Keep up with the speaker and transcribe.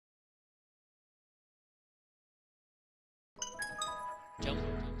Jump.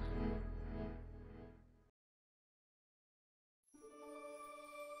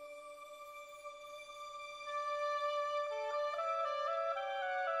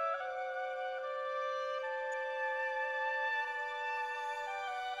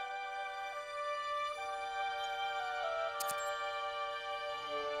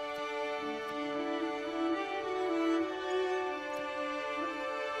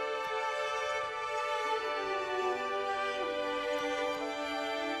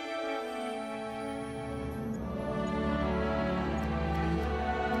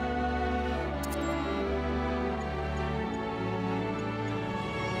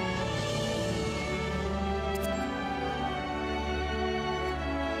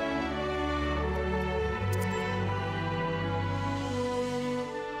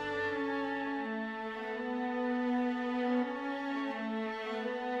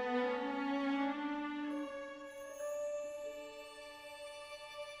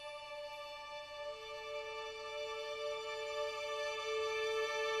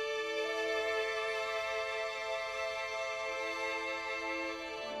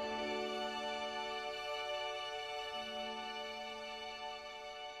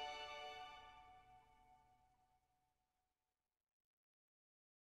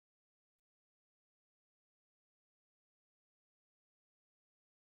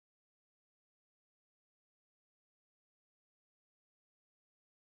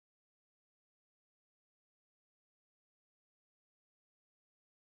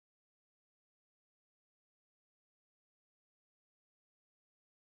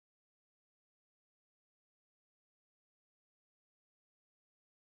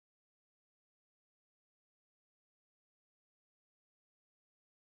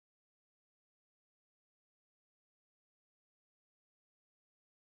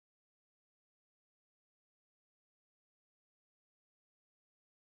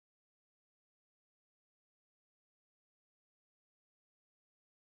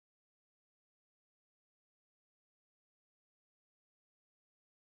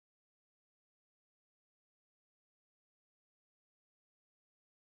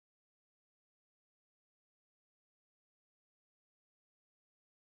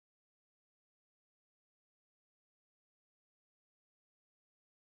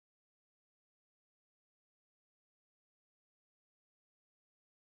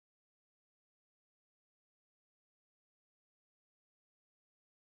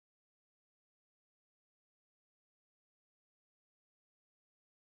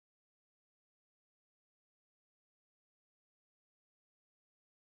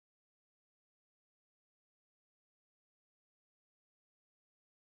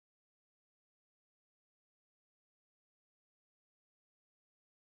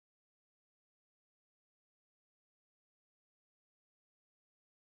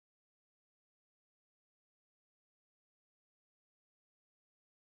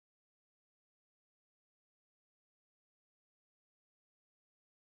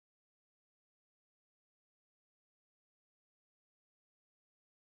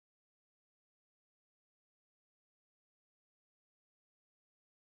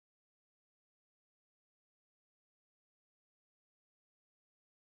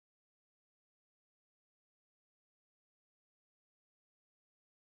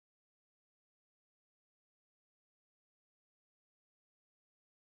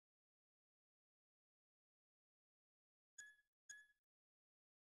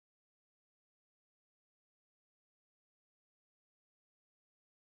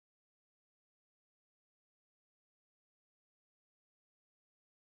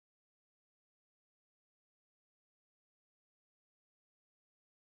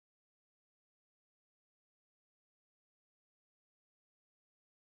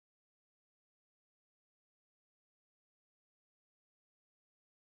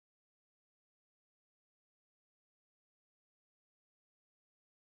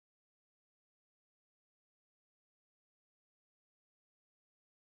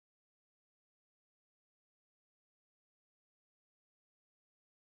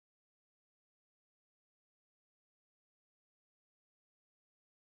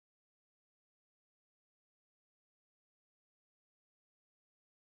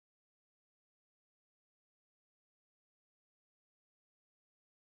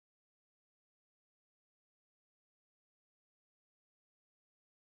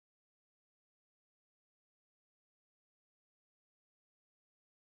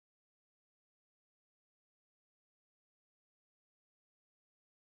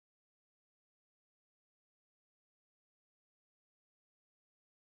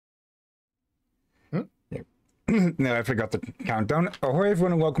 No, I forgot the countdown. Ahoy,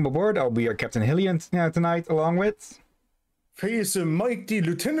 everyone, and welcome aboard. I'll be your Captain Hillyan tonight, along with... Face a mighty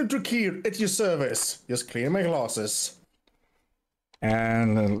Lieutenant Drakir at your service. Just clear my glasses.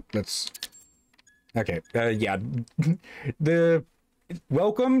 And let's... Okay, yeah.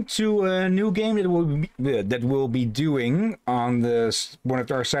 Welcome to a new game that we'll be doing on one of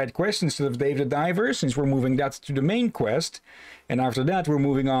our side quests instead of Dave the Diver, since we're moving that to the main quest. And after that, we're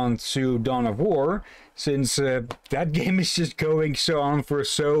moving on to Dawn of War, since that game is just going on for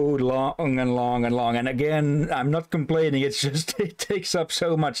so long and long and long. And again, I'm not complaining, it's just it takes up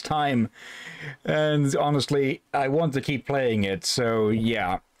so much time. And honestly, I want to keep playing it, so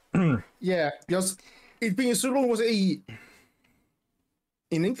yeah. Yeah, just it being so long was in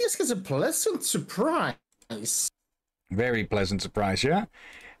English, it's a pleasant surprise. Very pleasant surprise, yeah.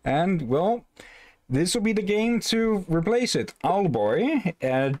 And, well, this will be the game to replace it. Owlboy,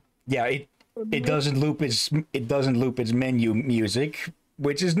 yeah, it doesn't loop its menu music,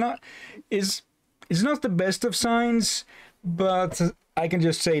 which is not the best of signs, but I can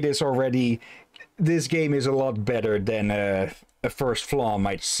just say this already. This game is a lot better than a first flaw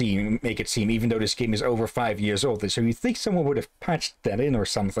might make it seem, even though this game is over 5 years old. So you think someone would have patched that in or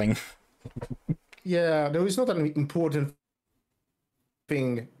something. Yeah, no, it's not an important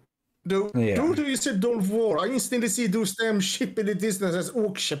thing. Though, yeah. Don't you said Dawn of War, I instantly see those damn ship in the distance as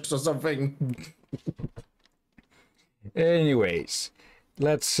orc ships or something. Anyways,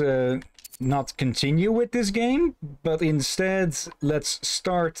 let's not continue with this game, but instead let's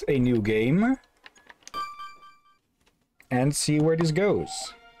start a new game and see where this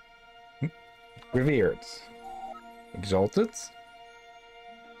goes. Revered. Exalted.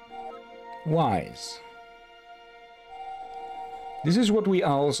 Wise. This is what we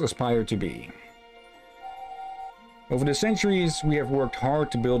owls aspire to be. Over the centuries, we have worked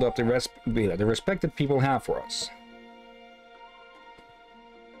hard to build up the respect that people have for us.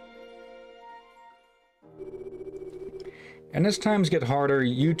 And as times get harder,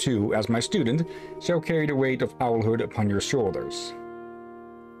 you too, as my student, shall carry the weight of owlhood upon your shoulders.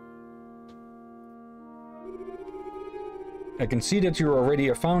 I can see that you're already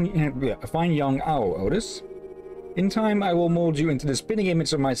a fine young owl, Otis. In time, I will mold you into the spinning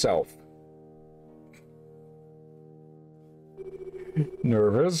image of myself.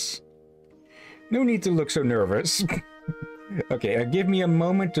 Nervous? No need to look so nervous. Okay, give me a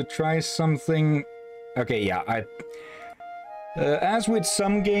moment to try something. Okay, yeah, as with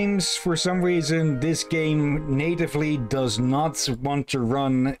some games, for some reason, this game natively does not want to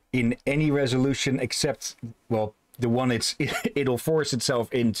run in any resolution except, well, the one it'll force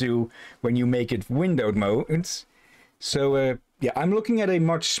itself into when you make it windowed mode. So, yeah, I'm looking at a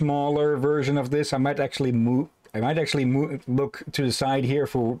much smaller version of this. I might actually look to the side here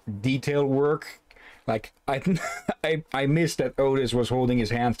for detail work. Like, I missed that Otis was holding his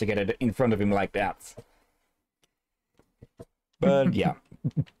hands together in front of him like that. But yeah,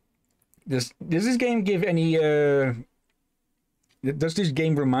 does this game give any? Does this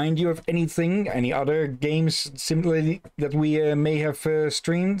game remind you of anything? Any other games similarly that we may have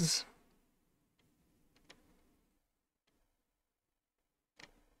streamed?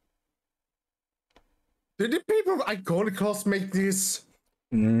 Did the people of Iconiclass make this?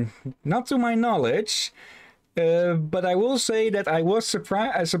 Not to my knowledge. But I will say that I was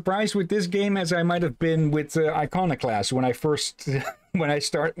surprised with this game as I might have been with Iconoclast when I first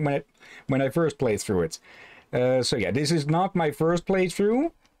played through it. So yeah, this is not my first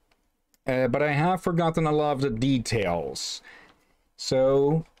playthrough, but I have forgotten a lot of the details.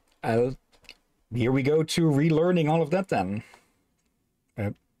 So here we go to relearning all of that then.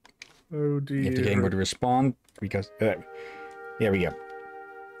 Oh dear. If the game would respond, because here we go.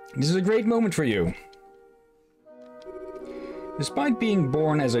 This is a great moment for you. Despite being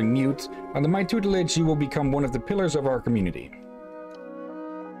born as a mute, under my tutelage you will become one of the pillars of our community.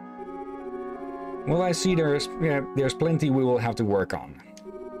 Well, I see there's plenty we will have to work on.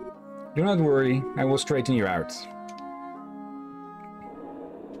 Do not worry, I will straighten you out.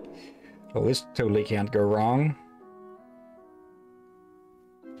 Well, this totally can't go wrong.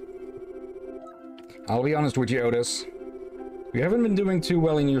 I'll be honest with you, Otis. You haven't been doing too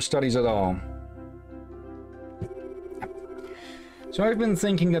well in your studies at all. So I've been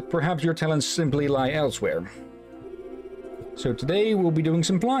thinking that perhaps your talents simply lie elsewhere. So today we'll be doing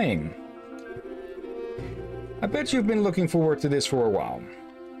some flying. I bet you've been looking forward to this for a while.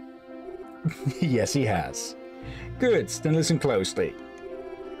 Yes, he has. Good, then listen closely.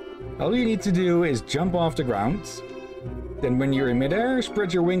 All you need to do is jump off the ground. Then when you're in midair,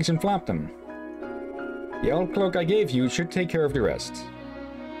 spread your wings and flap them. The old cloak I gave you should take care of the rest.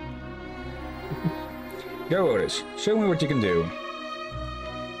 Go, Otis. Show me what you can do.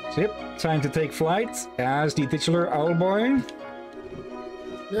 So, yep, time to take flight as the titular Owlboy.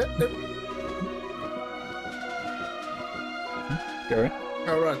 Go ahead.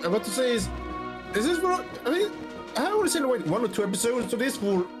 Alright, I'm about to say is this for, I mean, I only seen like 1 or 2 episodes to this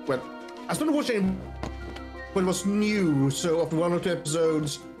for, well, I started watching when it was new, so after 1 or 2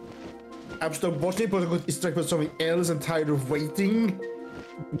 episodes, I've stopped watching it, but I got distracted by something else and tired of waiting.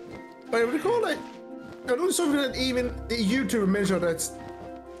 But I recall I noticed something that even the YouTuber mentioned that,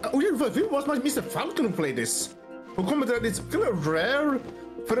 oh yeah, it was my Mr. Falcon who played this, who commented that it's kind of rare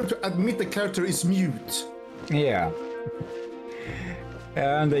for them to admit the character is mute. Yeah.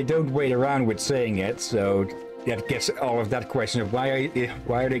 And they don't wait around with saying it, so that gets all of that question of why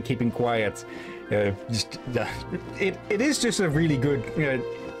are they keeping quiet? It is just a really good.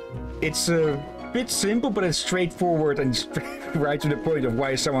 It's a bit simple, but it's straightforward and right to the point of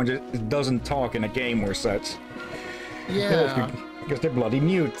why someone just doesn't talk in a game or such. Yeah. Because they're bloody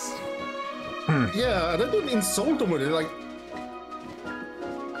mutes. Yeah, they don't insult them with it. Like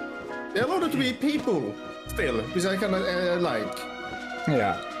they allow them to be people still, which I kind of like.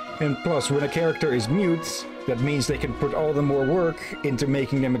 Yeah, and plus, when a character is mute, that means they can put all the more work into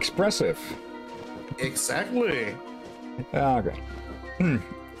making them expressive. Exactly. Okay.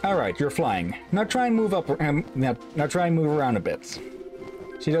 All right, you're flying. Now try and move up. Now try and move around a bit.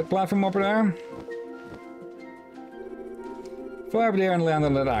 See that platform over there? Fly over there and land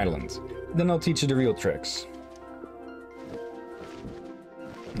on that island. Then I'll teach you the real tricks.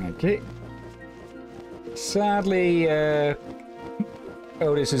 Okay. Sadly,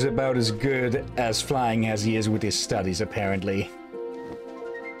 Otis is about as good as flying as he is with his studies, apparently.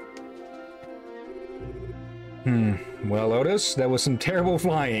 Well, Otis, that was some terrible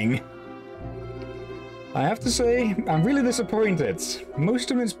flying. I have to say, I'm really disappointed. Most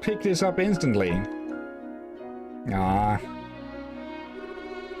students pick this up instantly. Ah.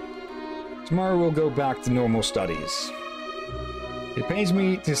 Tomorrow we'll go back to normal studies. It pains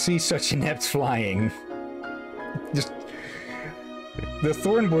me to see such inept flying. Just... The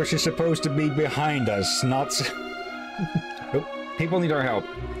thorn bush is supposed to be behind us, not... Oh, people need our help.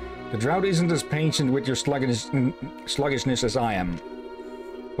 The drought isn't as patient with your sluggishness as I am.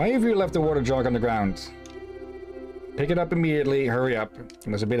 Why have you left the water jug on the ground? Pick it up immediately, hurry up.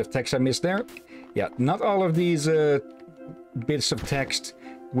 There's a bit of text I missed there. Yeah, not all of these bits of text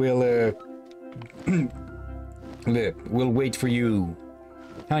will will wait for you.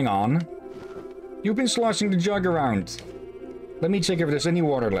 Hang on. You've been sloshing the jug around. Let me check if there's any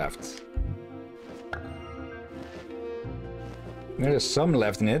water left. There's some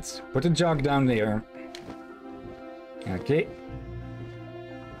left in it. Put the jug down there. Okay.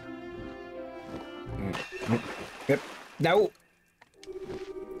 Yep. No!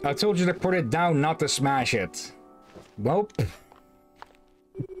 I told you to put it down, not to smash it. Well...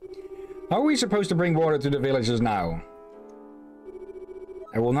 How are we supposed to bring water to the villagers now?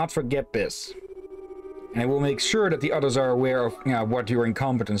 I will not forget this. And I will make sure that the others are aware of what your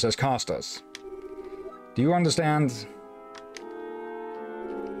incompetence has cost us. Do you understand?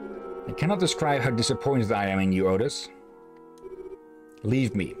 I cannot describe how disappointed I am in you, Otis.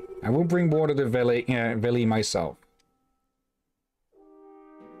 Leave me. I will bring water to Valley myself.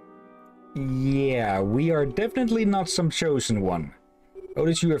 Yeah, we are definitely not some chosen one.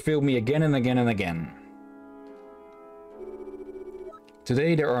 Otis, you have failed me again and again and again.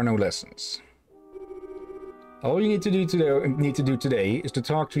 Today there are no lessons. All you need to do today is to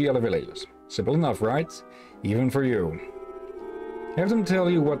talk to the other villagers. Simple enough, right? Even for you. Have them tell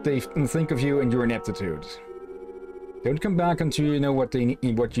you what they think of you and your ineptitude. Don't come back until you know what you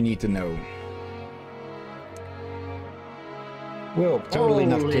need to know. Well, totally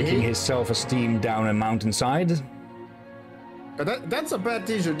not kicking his self-esteem down a mountainside. That's a bad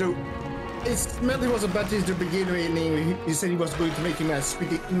teacher, dude. It's meant he was a bad teacher to begin with. He said he was going to make him a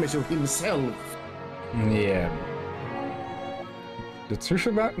spitting image of himself. Yeah. The truth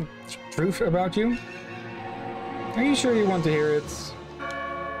about you? Are you sure you want to hear it?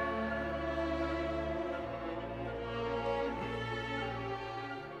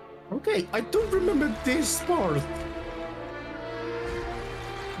 Okay, I don't remember this part.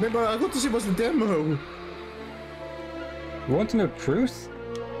 Remember, I got to see what's the demo. You want to know truth?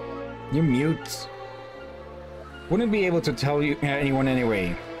 You're mute. Wouldn't be able to tell you anyone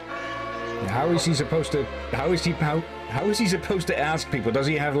anyway. How is he supposed to? How is he supposed to ask people? Does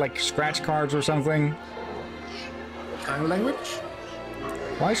he have like scratch cards or something? Sign language?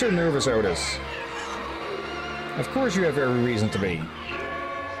 Why so nervous, Otis? Of course you have every reason to be.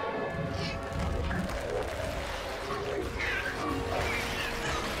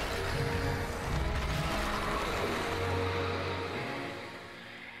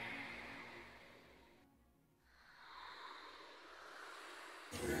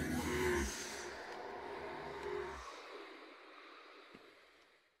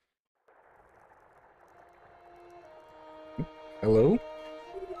 Hello?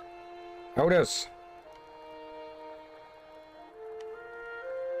 Otis!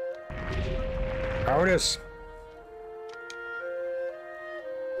 Otis!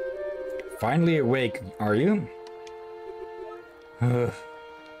 Finally awake, are you?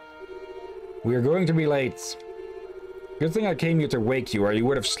 We are going to be late. Good thing I came here to wake you, or you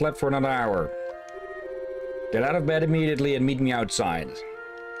would have slept for another hour. Get out of bed immediately and meet me outside.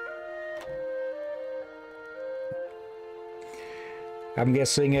 I'm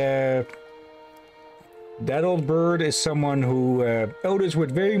guessing, that old bird is someone who, Otis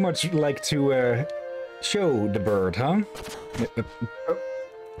would very much like to, show the bird, huh?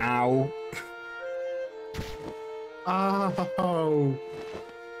 Ow. Oh.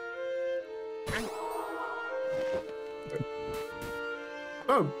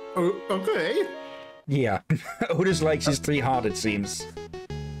 Oh, okay. Yeah, Otis likes his 3 hot, it seems.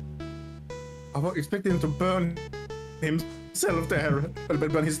 I was expecting him to burn himself there,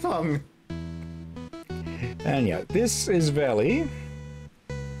 but burn his tongue. And yeah, this is Valley.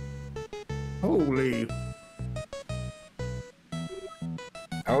 Holy.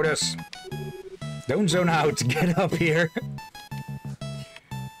 Otis, don't zone out, get up here.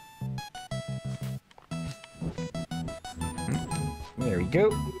 There we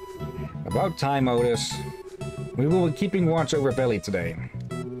go. About time, Otis. We will be keeping watch over Valley today.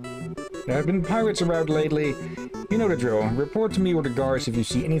 There have been pirates around lately. You know the drill. Report to me or the guards if you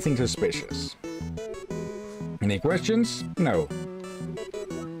see anything suspicious. Any questions? No.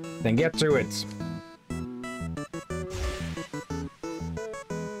 Then get to it.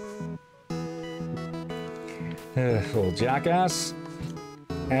 Old jackass.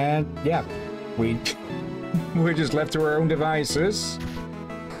 And yeah, we're just left to our own devices.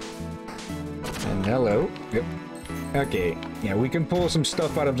 And hello. Yep. Okay, yeah, we can pull some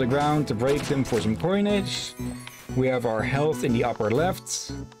stuff out of the ground to break them for some coinage. We have our health in the upper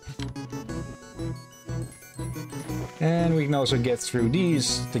left. And we can also get through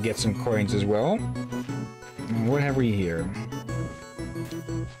these to get some coins as well. And what have we here?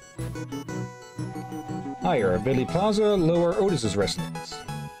 Higher, Valley Plaza, lower Otis's residence.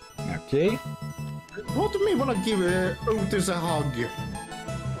 Okay. What do you mean when I give Otis a hug?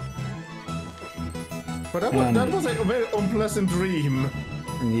 But that was a very unpleasant dream.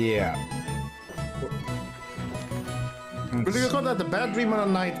 Yeah. Would you call that a bad dream or a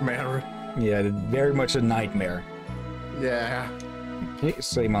nightmare? Yeah, very much a nightmare. Yeah. Okay,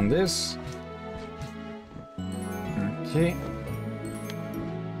 same on this. Okay.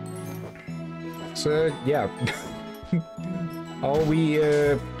 So, yeah. All we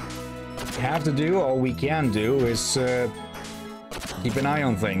have to do, all we can do, is keep an eye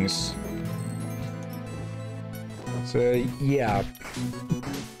on things. So, yeah.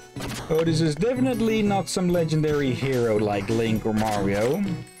 Otis is definitely not some legendary hero like Link or Mario.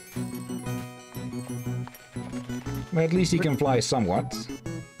 But at least he can fly somewhat.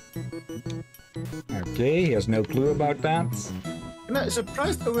 Okay, he has no clue about that. And I'm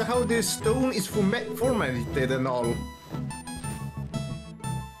surprised over how this stone is formatted and all.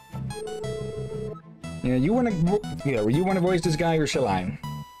 Yeah, you wanna voice this guy or shall I?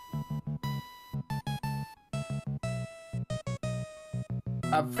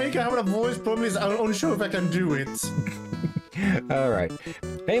 I think I have a voice problem. I'm unsure if I can do it. Alright.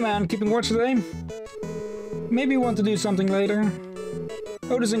 Hey man, keeping watch today? Maybe you want to do something later?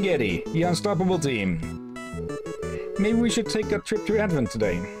 Otis and Getty, the unstoppable team. Maybe we should take a trip to Advent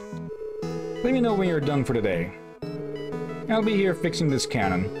today. Let me know when you're done for the day. I'll be here fixing this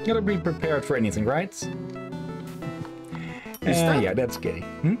cannon. Gotta be prepared for anything, right? Yeah, that's Getty.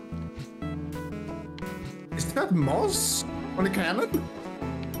 Hmm? Is that moss on the cannon?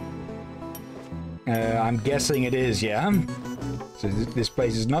 I'm guessing it is, yeah. So this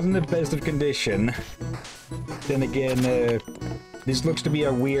place is not in the best of condition. Then again, this looks to be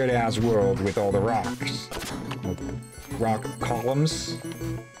a weird-ass world with all the rocks. Rock columns.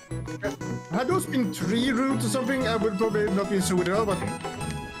 Had those been tree roots or something, I would probably not be so with it all, but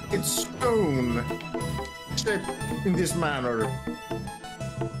it's stone shaped in this manner.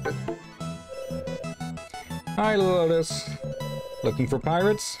 Hi, Lotus. Looking for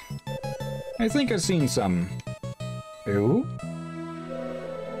pirates? I think I've seen some. Who?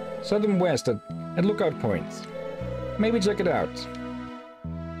 Southern west at Lookout Point. Maybe check it out.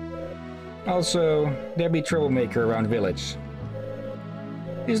 Also, there be troublemaker around village.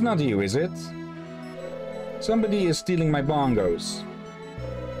 It's not you, is it? Somebody is stealing my bongos.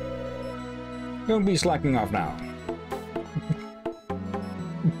 Don't be slacking off now.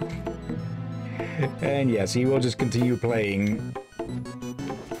 And yes, he will just continue playing.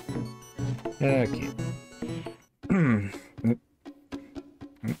 Okay.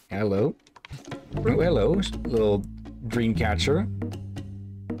 Dreamcatcher.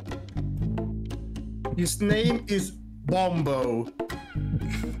 His name is Bombo.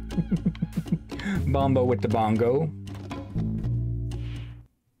 Bombo with the bongo.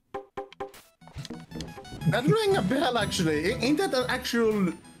 That rang a bell, actually. Ain't that an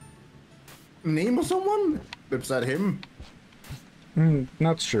actual name of someone beside him?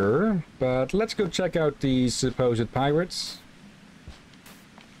 Not sure, but let's go check out these supposed pirates.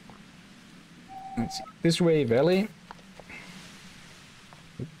 Let's see. This way, Valley.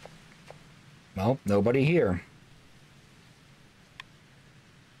 Well, nobody here.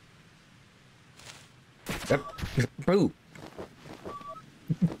 Ooh.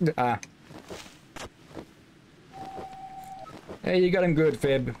 Hey, you got him good,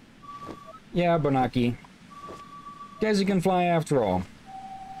 Fib. Yeah, Bonaki. Guess you can fly after all.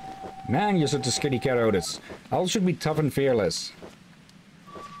 Man, you're such a skitty cat, Otis. Owls should be tough and fearless.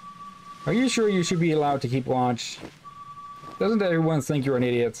 Are you sure you should be allowed to keep watch? Doesn't everyone think you're an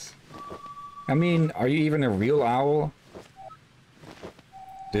idiot? I mean, are you even a real owl?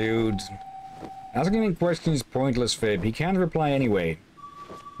 Dude. Asking him questions is pointless, Fib. He can't reply anyway.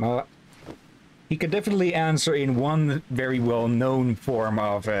 Well, he could definitely answer in one very well-known form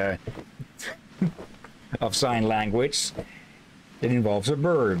of, of sign language. It involves a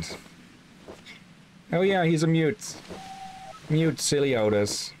bird. Oh yeah, he's a mute. Mute, silly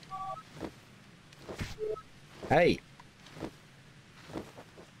Otis. Hey!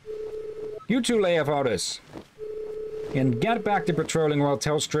 You two lay off Otis. And get back to patrolling while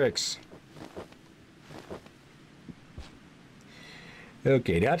tells tricks.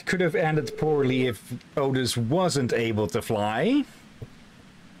 Okay, that could have ended poorly if Otis wasn't able to fly.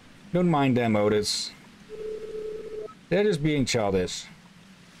 Don't mind them, Otis. They're just being childish.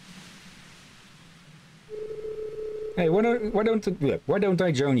 Hey, why don't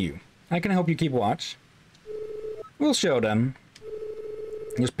I join you? I can help you keep watch. We'll show them.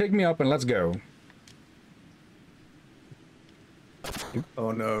 Just pick me up and let's go.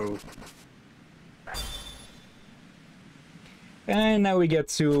 Oh no. And now we get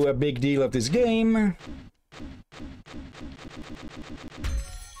to a big deal of this game.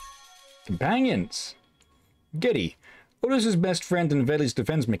 Companions. Getty. Otis's best friend and Veli's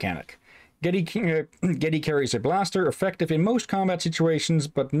defense mechanic. Getty carries a blaster, effective in most combat situations,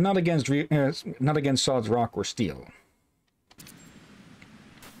 but not against solid rock or steel.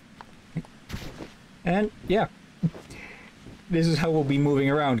 And yeah, this is how we'll be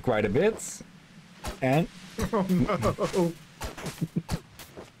moving around quite a bit. And Oh no.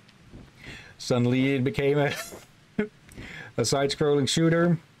 Suddenly it became a side-scrolling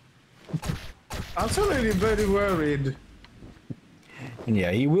shooter. I'm suddenly very worried. And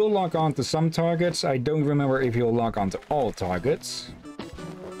yeah, he will lock on to some targets. I don't remember if he'll lock on to all targets.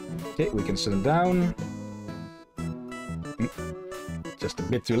 Okay, we can sit him down. Just a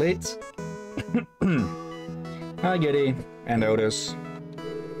bit too late. Hi, Getty. And Otis.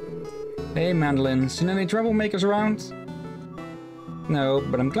 Hey, Mandolin. Seen any troublemakers around? No,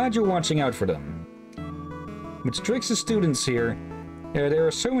 but I'm glad you're watching out for them. With Strix's students here, there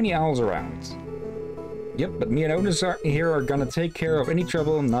are so many owls around. Yep, but me and Otis here are gonna take care of any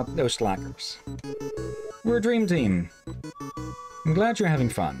trouble, not those slackers. We're a dream team. I'm glad you're having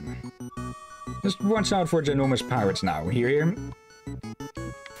fun. Just watch out for ginormous pirates now, hear?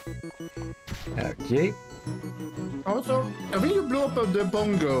 Okay. Also, I think you blew up the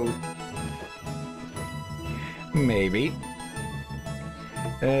bongo. Maybe.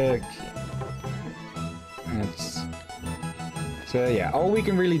 Okay. So yeah, all we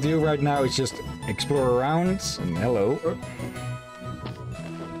can really do right now is just explore around. And hello.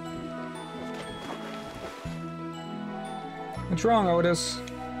 What's wrong, Otis?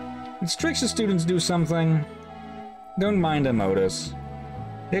 Did Strix's students do something? Don't mind them, Otis.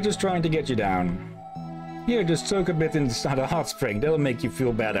 They're just trying to get you down. Here, just soak a bit inside a hot spring. That'll make you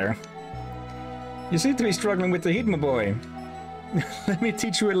feel better. You seem to be struggling with the heat, my boy. Let me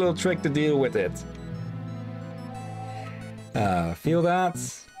teach you a little trick to deal with it. Feel that?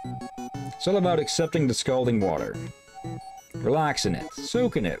 It's all about accepting the scalding water. Relax in it.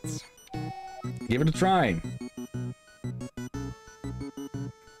 Soak in it. Give it a try.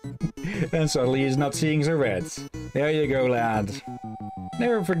 And suddenly he's not seeing so red. There you go, lad.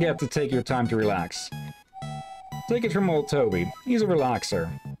 Never forget to take your time to relax. Take it from old Toby. He's a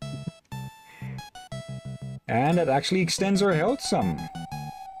relaxer. And it actually extends our health some.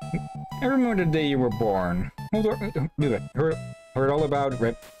 I remember the day you were born. Hold on. Heard all about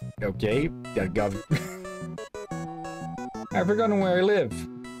Rip. Okay. God. I've forgotten where I live.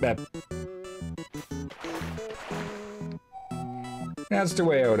 That's the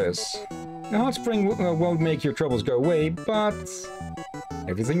way, Otis. The hot spring won't make your troubles go away, but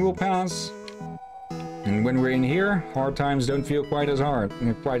everything will pass. And when we're in here, hard times don't feel quite as hard,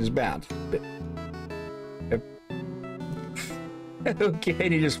 quite as bad. Okay,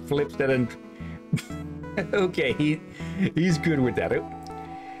 and he just flips that and... Okay, he's good with that.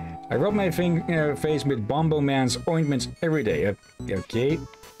 I rub my face with Bombo Man's ointments every day. Okay.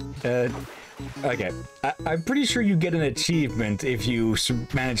 Okay. I'm pretty sure you get an achievement if you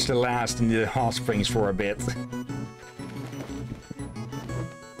manage to last in the hot springs for a bit.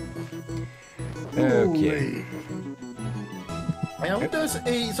 Okay. I hope there's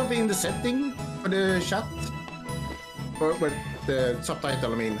something in the setting for the chat. Or with the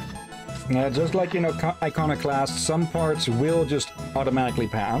subtitle, I mean. Just like, you know, Iconoclast, some parts will just automatically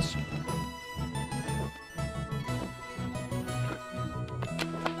pass.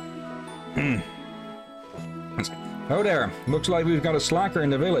 Oh there, looks like we've got a slacker in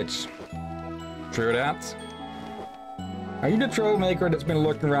the village. True that. Are you the troublemaker that's been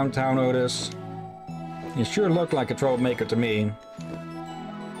lurking around town, Otis? You sure look like a troublemaker to me.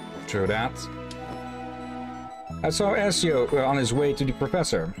 True that. I saw Asio on his way to the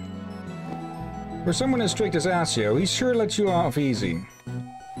professor. For someone as strict as Asio, he sure lets you off easy.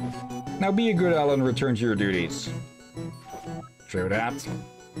 Now be a good owl and return to your duties. True that.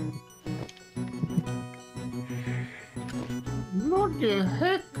 What the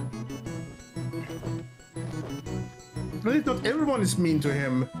heck? I thought everyone is mean to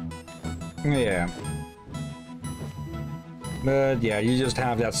him. Yeah. But yeah, you just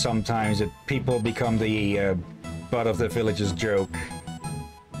have that sometimes that people become the butt of the village's joke.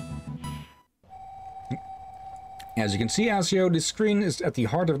 As you can see, Asio, the screen is at the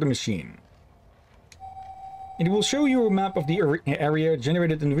heart of the machine. It will show you a map of the area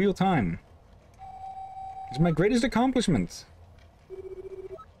generated in real time. It's my greatest accomplishment.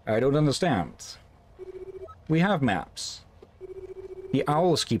 I don't understand. We have maps. The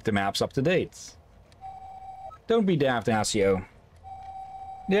owls keep the maps up to date. Don't be daft, Asio.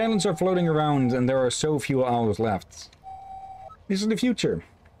 The islands are floating around and there are so few owls left. This is the future.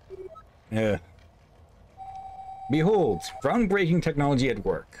 Behold, groundbreaking technology at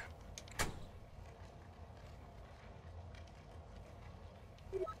work.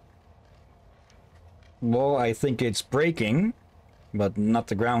 Well, I think it's breaking, but not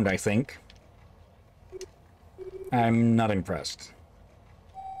the ground, I think. I'm not impressed.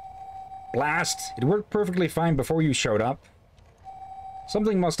 Blast! It worked perfectly fine before you showed up.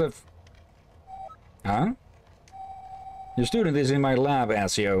 Something must have... Huh? Your student is in my lab,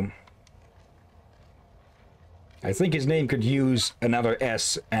 Asio. I think his name could use another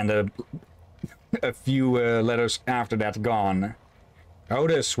S and a few letters after that gone.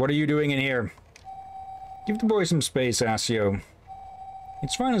 Otis, what are you doing in here? Give the boy some space, Asio.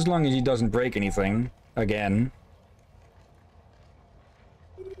 It's fine as long as he doesn't break anything. Again.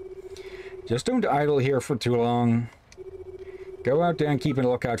 Just don't idle here for too long. Go out there and keep a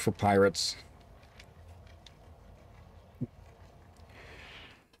lookout for pirates.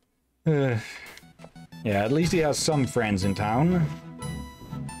 Yeah, at least he has some friends in town.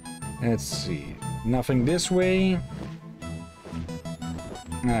 Let's see. Nothing this way.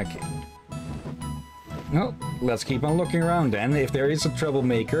 Okay. Well, let's keep on looking around then. If there is a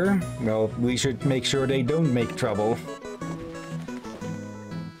troublemaker, well, we should make sure they don't make trouble.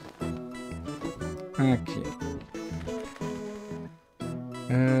 Okay.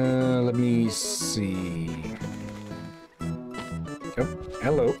 Let me see. Oh,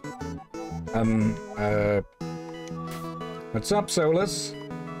 hello. What's up, Solus?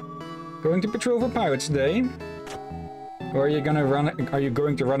 Going to patrol for pirates today? Or are you going to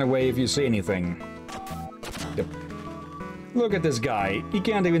run away if you see anything? Yep. Look at this guy. He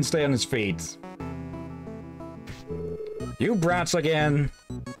can't even stay on his feet. You brats again.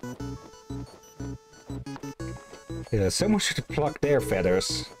 Yeah, someone should pluck their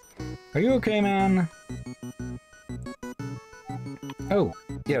feathers. Are you okay, man? Oh,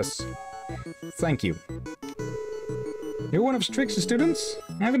 yes. Thank you. You're one of Strix's students?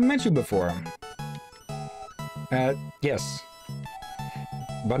 I haven't met you before. Yes.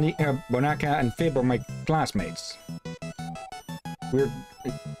 Bonaka and Fib are my classmates. We're...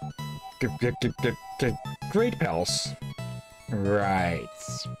 great pals. Right.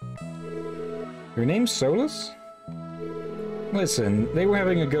 Your name's Solus? Listen, they were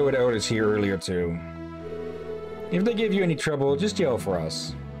having a go at Otis here earlier too. If they give you any trouble, just yell for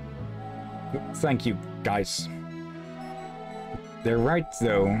us. Thank you, guys. They're right,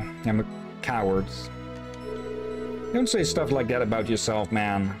 though. I'm a coward. Don't say stuff like that about yourself,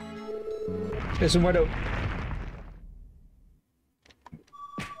 man. Listen, what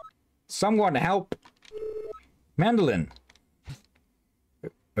Someone help! Mandolin!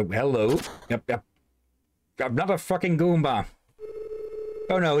 Oh, hello. Yep. I'm not a fucking Goomba.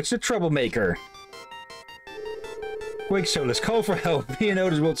 Oh no, it's the troublemaker. Quick, Solus, call for help. Me and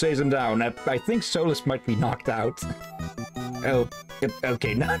Otis will chase him down. I think Solus might be knocked out. Oh,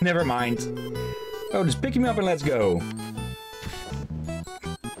 okay, no, never mind. Otis, pick him up and let's go.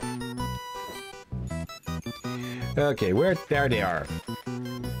 Okay, there they are.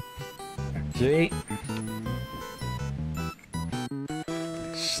 Okay.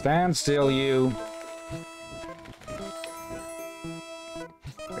 Stand still, you.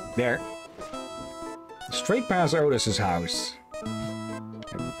 There. Straight past Otis's house.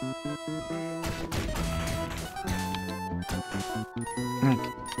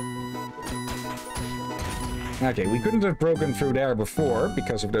 Okay, we couldn't have broken through there before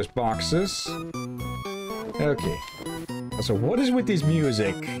because of those boxes. Okay. So what is with this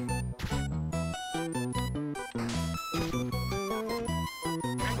music?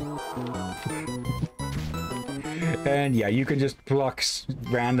 And yeah, you can just pluck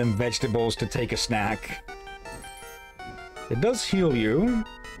random vegetables to take a snack. It does heal you.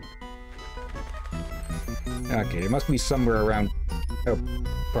 Okay, it must be somewhere around... Oh,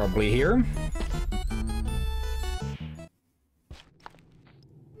 probably here.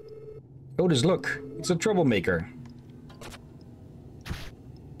 Otis, look. It's a troublemaker.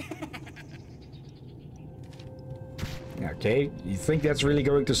 Okay, you think that's really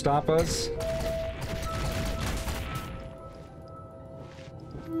going to stop us?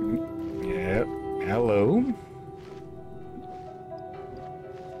 Yeah, hello.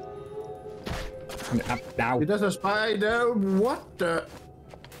 Now. It does a spider. What the?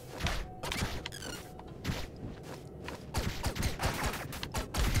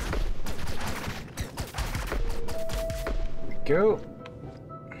 Go.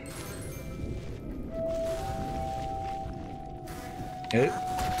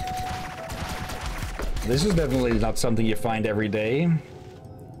 This is definitely not something you find every day.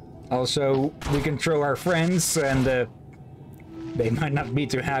 Also, we can throw our friends, and they might not be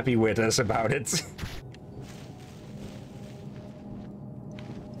too happy with us about it.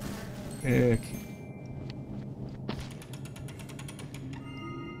 Okay.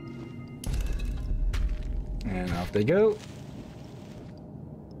 And off they go.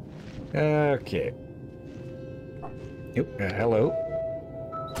 Okay. Yep, hello.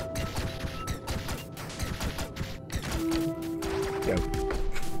 Go.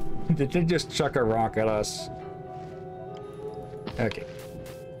 Did they just chuck a rock at us? Okay.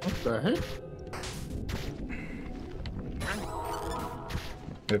 What the heck?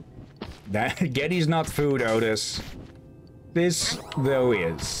 Getty's not food, Otis. This, though,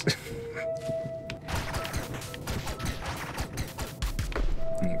 is.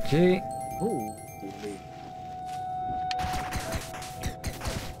 Okay. Ooh.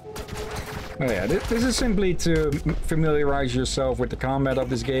 Oh yeah, this is simply to familiarize yourself with the combat of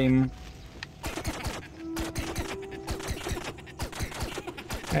this game.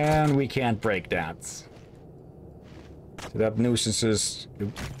 And we can't break that. So that nuisances...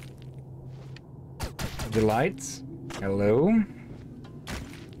 The lights. Hello. Mind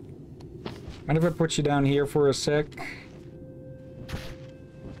if I put you down here for a sec?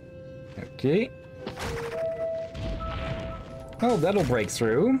 Okay. Oh, that'll break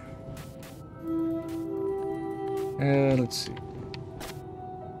through. Let's see.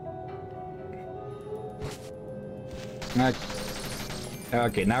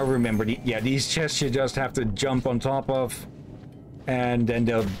 Okay, now remember, these chests you just have to jump on top of, and then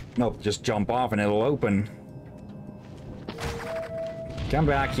they'll, no, just jump off and it'll open. Come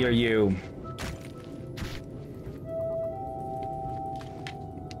back here, you.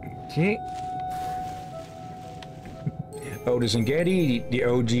 Okay. Otis and Getty, the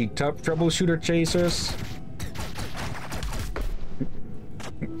OG troubleshooter chasers.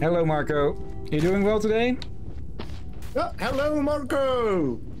 Hello, Marco. You doing well today? Oh, hello,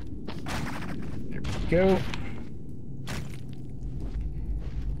 Marco! There we go.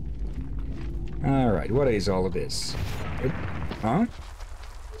 Alright, what is all of this? Huh?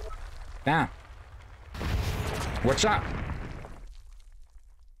 Ah. What's up?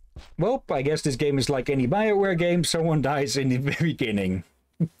 Well, I guess this game is like any BioWare game. Someone dies in the very beginning.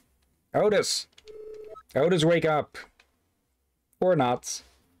 Otis! Otis, wake up! Or not.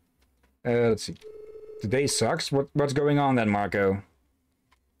 Let's see. Today sucks. What's going on then, Marco?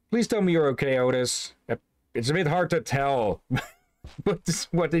 Please tell me you're okay, Otis. It's a bit hard to tell.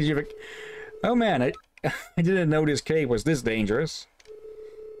 What did you... Oh man, I didn't know this cave was this dangerous.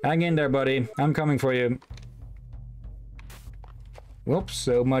 Hang in there, buddy. I'm coming for you. Whoops,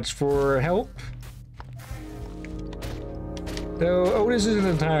 so much for help. Though Otis isn't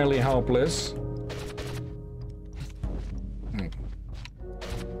entirely helpless.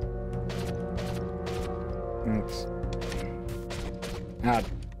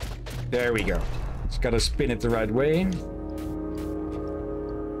 There we go. Just gotta spin it the right way.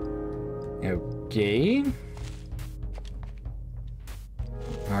 Okay.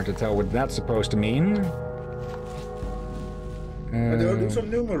 Hard to tell what that's supposed to mean. There are some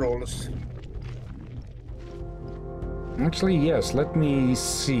numerals. Actually, yes. Let me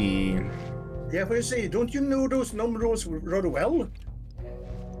see. Yeah, what you say? Don't you know those numerals rather well?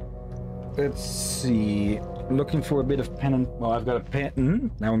 Let's see. Looking for a bit of pen and... Well, I've got a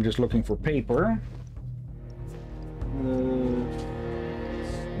pen. Now I'm just looking for paper.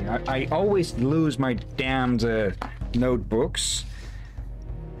 I always lose my damned notebooks.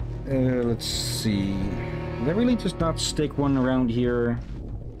 Let's see. Did I really just not stick one around here?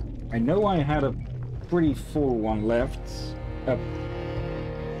 I know I had a pretty full one left.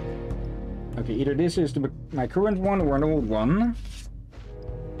 Okay, either this is my current one or an old one.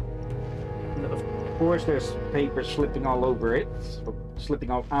 Of course, there's paper slipping all over it, or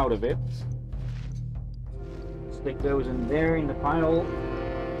slipping all out of it. Stick those in there in the pile.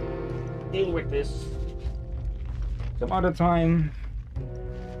 Deal with this some other time.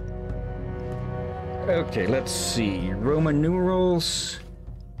 Okay, let's see. Roman numerals.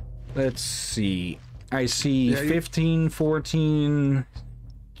 Let's see. I see 15, 14,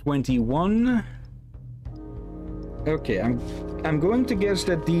 21. Okay, I'm going to guess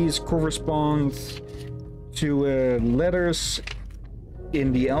that these correspond to letters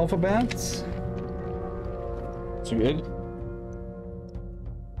in the alphabet. So good.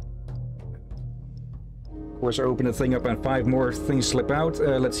 Of course, I open the thing up and 5 more things slip out.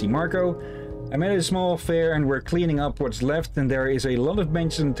 Let's see, Marco. I'm at a small fair and we're cleaning up what's left, and there is a lot of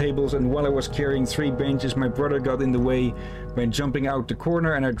benches and tables, and while I was carrying 3 benches, my brother got in the way by jumping out the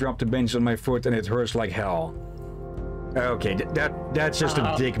corner, and I dropped the bench on my foot and it hurts like hell. Okay, that's just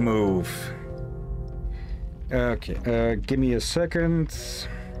a dick move. Okay, give me a second.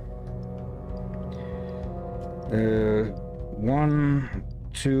 1,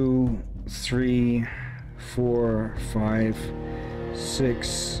 2, 3, 4, 5,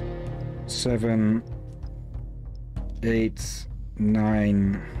 6, 7, 8,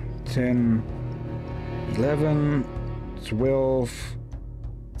 9, 10, 11, 12,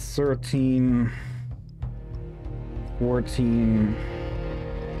 13, 14,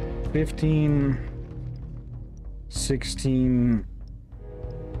 15, 16,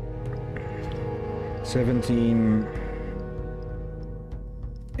 17,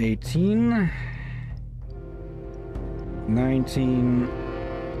 18, 19,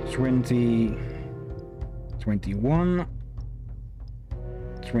 20, 21,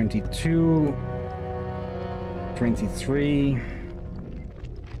 22, 23,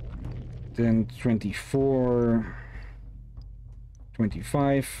 then 24,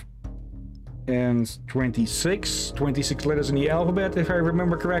 25, and 26. 26 letters in the alphabet, if I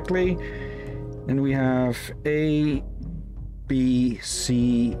remember correctly. And we have A, B,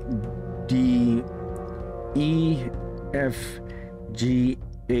 C, D, E, F, G,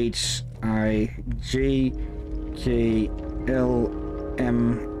 H, I, J, K, L,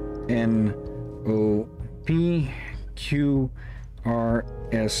 M, N, O, P, Q, R,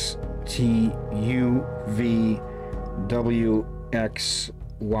 S, T, U, V, W, X,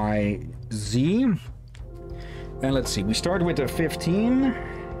 Y, Z. And let's see, we start with a 15.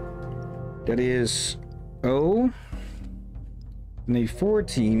 That is O. And a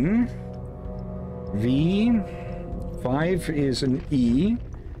 14. V. 5 is an E.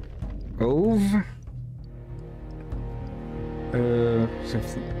 Ov.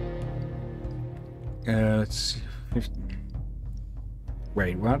 15. Let's see. 15.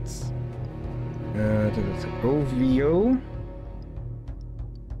 Wait, what? That's OVO.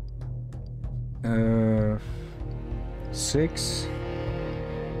 6.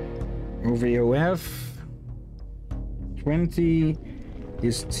 OVOF. 20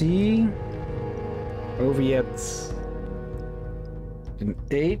 is T. OVET. And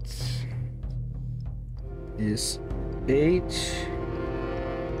 8 is H.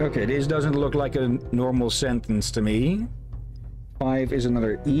 Okay, this doesn't look like a normal sentence to me. 5 is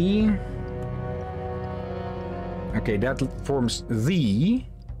another E. Okay, that forms the.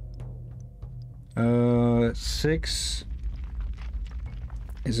 6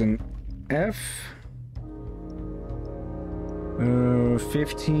 is an F.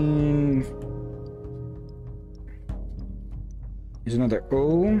 15 is another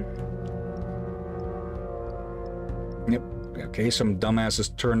O. Yep. Okay, some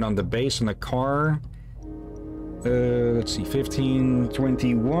dumbasses turned on the bass in the car. Let's see,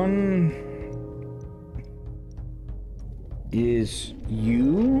 1521 is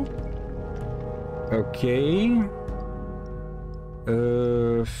you. Okay.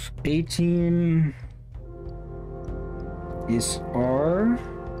 18 is R.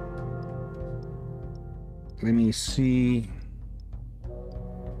 Let me see.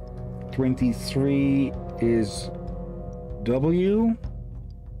 23 is W.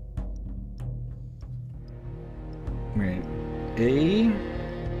 Wait. A.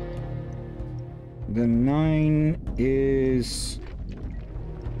 The 9 is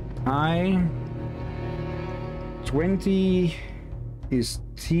I. 20 is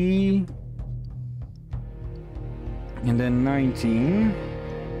T. And then 19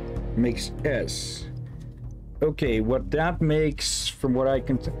 makes S. Okay, what that makes, from what I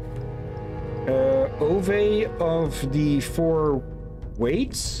can tell, Ove of the 4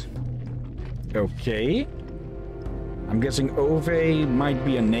 weights. Okay. I'm guessing Ove might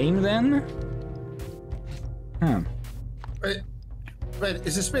be a name then? Huh. Wait,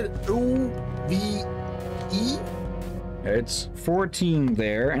 is it spelled O-V-E? It's 14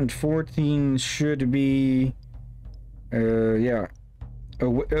 there, and 14 should be... yeah.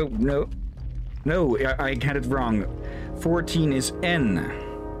 Oh, no. No, I had it wrong. 14 is N.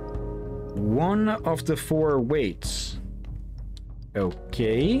 One of the 4 weights.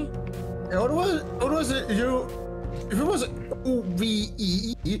 Okay. What was it? If it was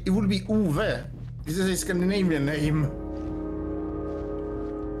O-V-E, it would be Ove. This is a Scandinavian name.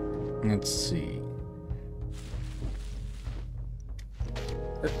 Let's see.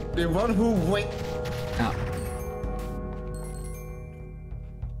 The one who wait. Ah.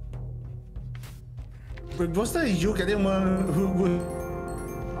 But was that you getting one who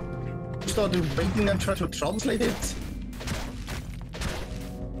started waiting and tried to translate it?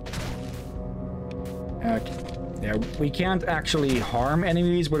 Okay. Yeah, we can't actually harm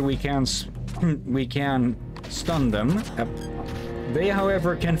enemies, but we can stun them. They,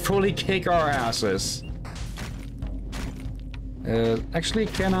 however, can fully kick our asses. Actually,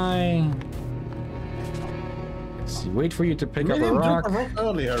 can I... Let's see, wait for you to pick up a rock. Drop a rock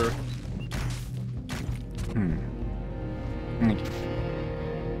earlier. Okay.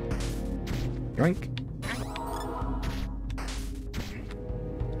 Yoink.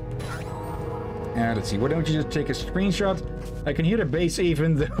 Let's see, why don't you just take a screenshot? I can hear the bass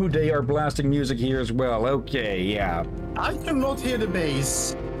even though they are blasting music here as well. Okay, yeah. I cannot hear the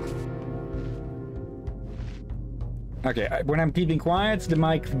bass. Okay, when I'm keeping quiet, the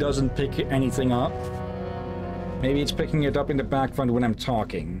mic doesn't pick anything up. Maybe it's picking it up in the background when I'm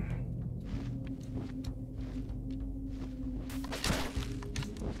talking.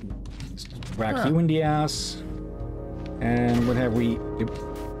 Whack you in the ass. And what have we...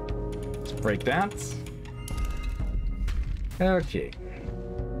 Let's break that. Okay.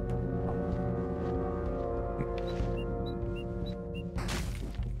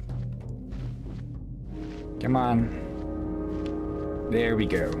 Come on. There we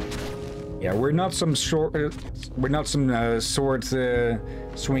go. Yeah, we're not some sword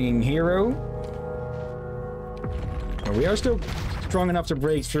swinging hero. But we are still strong enough to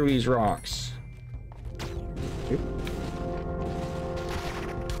break through these rocks.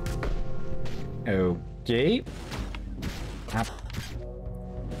 Okay. Up.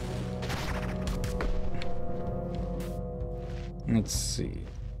 Let's see.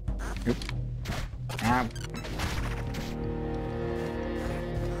 Oop. Ow.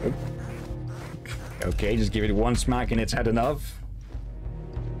 Oop. Okay, just give it one smack and it's had enough.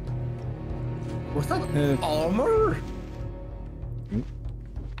 Was that armor?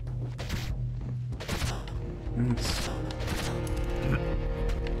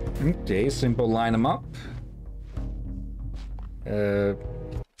 Okay, simple line them up.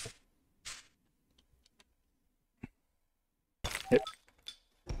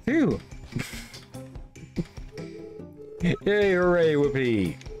 Phew. Yay, hooray,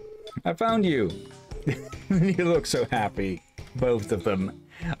 whoopee. I found you. You look so happy. Both of them.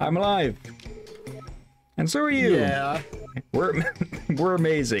 I'm alive. And so are you. Yeah. We're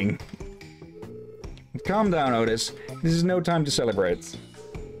amazing. Calm down, Otis. This is no time to celebrate.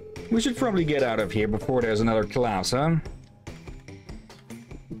 We should probably get out of here before there's another collapse, huh?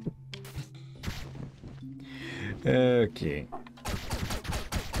 Okay.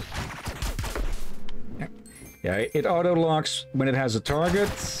 Yeah, it auto-locks when it has a target.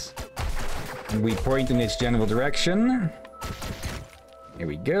 And we point in its general direction. Here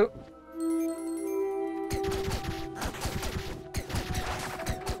we go.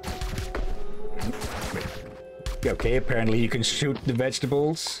 Okay, apparently you can shoot the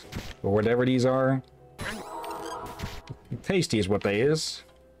vegetables, or whatever these are. Tasty is what they is.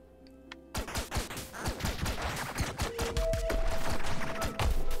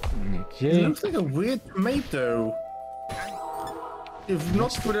 It Okay. looks like a weird tomato. If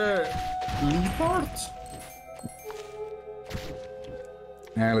not for the leaf part.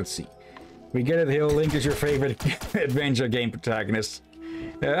 Now let's see. We get it, Hill. Link is your favorite adventure game protagonist.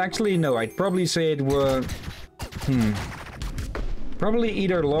 Actually, no. I'd probably say it was... Probably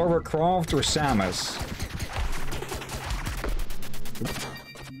either Lara Croft or Samus.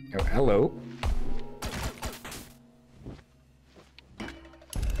 Oh, hello.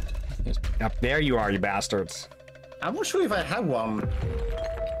 Yes, up there you are, you bastards. I'm not sure if I have one.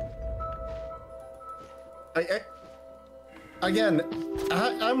 Again,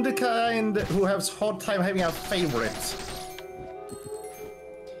 I'm the kind who has hard time having a favorite.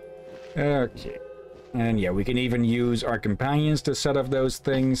 Okay. And yeah, we can even use our companions to set up those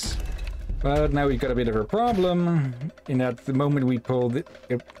things. But now we've got a bit of a problem. In that the moment we pull it...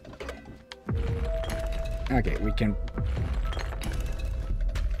 Okay, we can...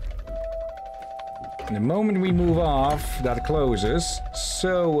 The moment we move off, that closes.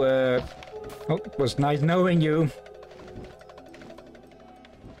 So, oh, it was nice knowing you.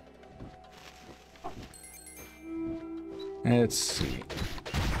 Let's see.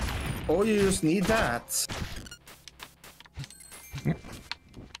 Or you just need that.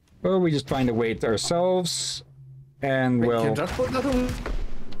 Or we just find a way to ourselves, and Can well, just put that on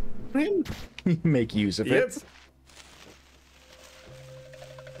him? make use of Yep. it.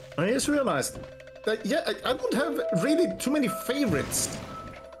 I just realized that, yeah, I don't have really too many favorites.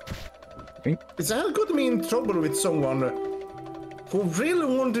 Okay. It's got me in trouble with someone who really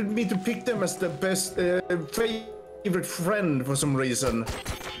wanted me to pick them as the best favorite friend for some reason.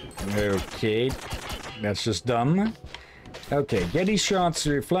 Okay, that's just dumb. Okay, get these shots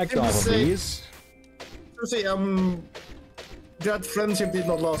to reflect off of these. To say, that friendship did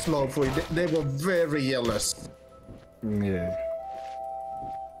not last long for you. They were very jealous. Yeah.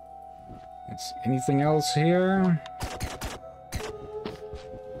 Is anything else here?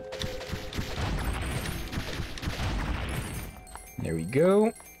 There we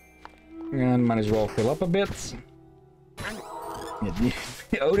go. And might as well fill up a bit.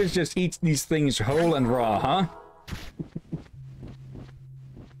 Otis just eats these things whole and raw, huh?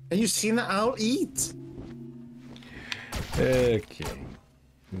 Have you seen the owl eat? Okay. It's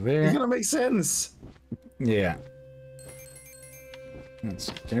There. gonna make sense. Yeah. Let's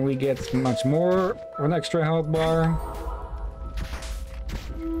see. Can we get much more of an extra health bar?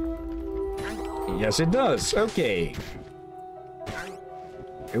 Yes, it does. Okay.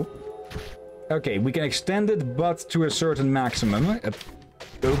 Oop. Okay, we can extend it, but to a certain maximum.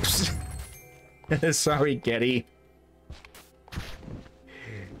 Oops. Sorry, Getty.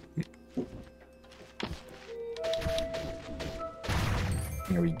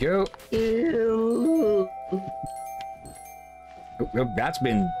 There we go. Oh, well, that's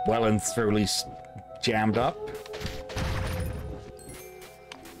been well and thoroughly jammed up.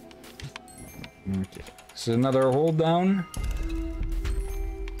 Okay. So another hold down.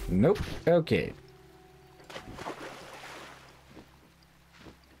 Nope. Okay.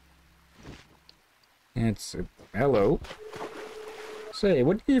 It's hello. Say,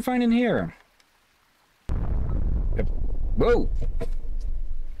 what did you find in here? Whoa!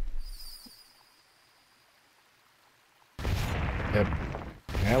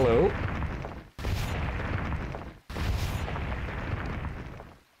 Hello.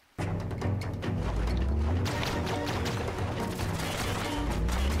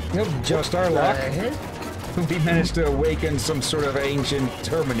 Nope, just our luck. We managed to awaken some sort of ancient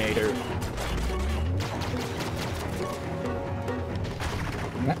Terminator.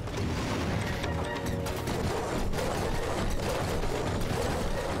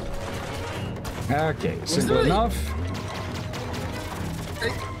 Okay, simple enough.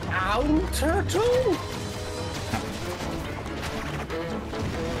 Owl turtle?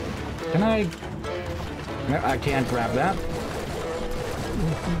 Can I? No, I can't grab that.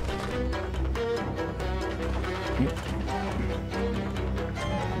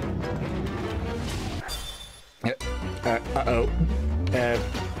 Uh-oh.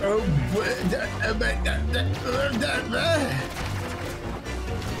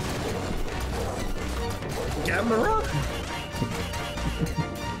 Camera?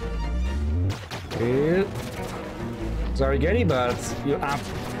 Sorry, Getty, but you up.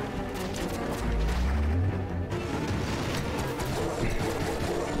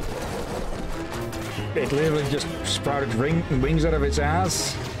 It literally just sprouted wings out of its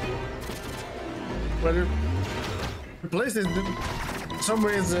ass. Well, replace it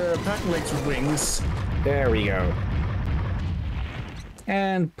somewhere with Packlex wings. There we go.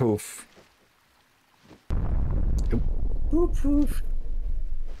 And poof. Poof, poof.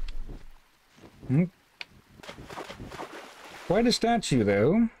 Quite a statue,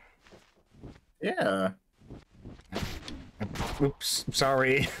 though. Yeah. Oops,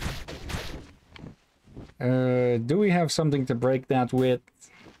 sorry. Do we have something to break that with?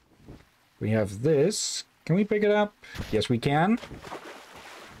 We have this. Can we pick it up? Yes, we can.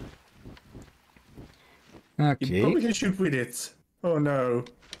 Okay. You probably can shoot with it. Oh no.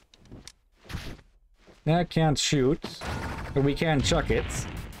 That can't shoot, but we can chuck it.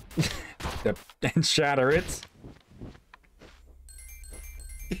 And shatter it.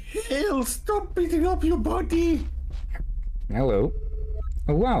 Hell, stop beating up your body! Hello.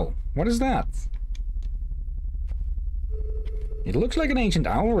 Oh wow, what is that? It looks like an ancient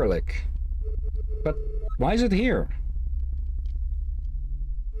owl relic. But why is it here?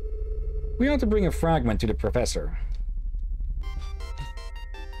 We ought to bring a fragment to the professor.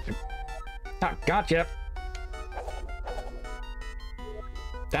 Ah, gotcha!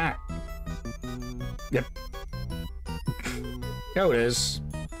 Ah! Yep. Oh, it is.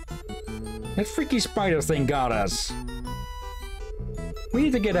 That freaky spider thing got us. We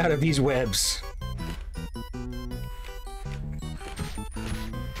need to get out of these webs.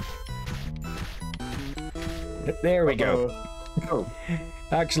 There we go. Oh.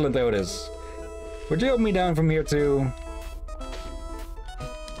 Excellent, Otis. Would you help me down from here too?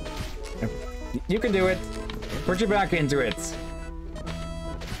 You can do it. Put your back into it.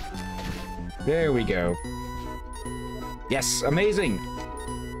 There we go. Yes, amazing.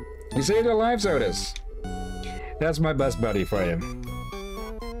 You saved our lives, Otis. That's my best buddy for you.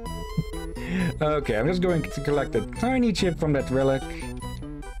 Okay, I'm just going to collect a tiny chip from that relic.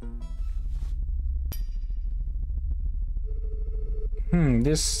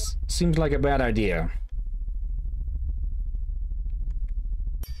 This seems like a bad idea.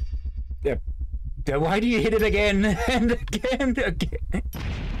 Yep. Why do you hit it again and again and again?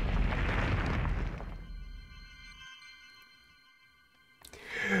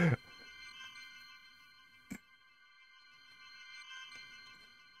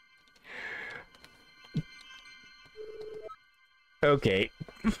 Okay.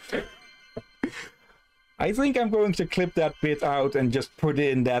 I think I'm going to clip that bit out and just put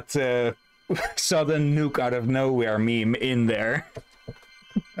in that sudden nuke out of nowhere meme in there.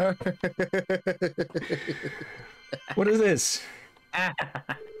 What is this?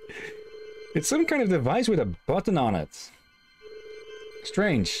 It's some kind of device with a button on it.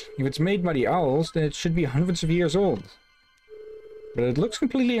 Strange. If it's made by the owls, then it should be hundreds of years old. But it looks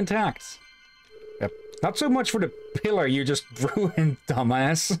completely intact. Not so much for the pillar you just ruined,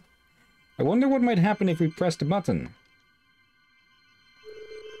 dumbass. I wonder what might happen if we press the button.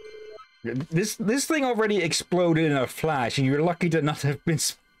 This thing already exploded in a flash, and you're lucky to not have been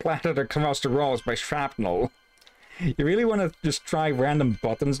splattered across the walls by shrapnel. You really want to just try random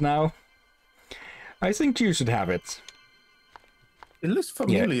buttons now? I think you should have it. It looks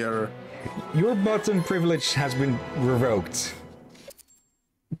familiar. Yeah. Your button privilege has been revoked.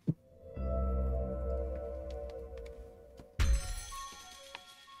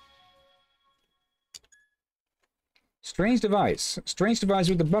 Strange device. Strange device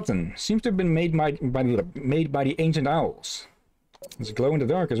with the button. Seems to have been made by the ancient owls. It's glow in the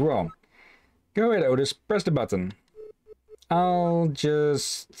dark as well. Go ahead, Otis. Press the button. I'll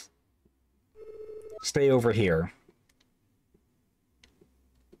just stay over here.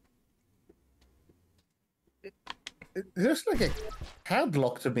 It looks like a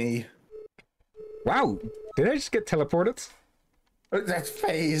padlock to me. Wow! Did I just get teleported? That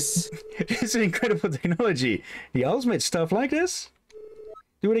face. It's an incredible technology. The owls made stuff like this?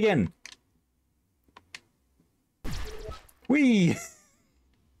 Do it again. Whee!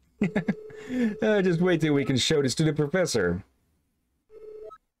 Just wait till we can show this to the professor.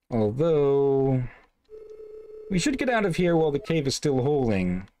 Although... we should get out of here while the cave is still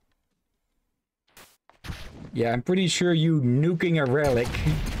holding. Yeah, I'm pretty sure you nuking a relic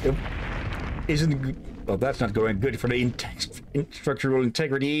isn't... well, that's not going good for the structural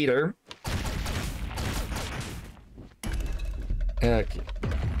integrity either. Okay.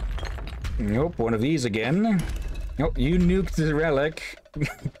 Nope, one of these again. Nope, you nuked the relic.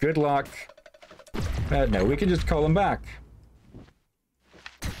 Good luck. No, we can just call him back.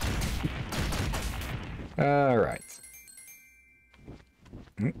 Alright.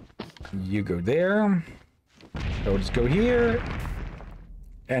 You go there. I'll just go here.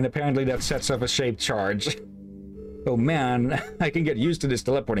 And apparently that sets up a shaped charge. Oh man, I can get used to this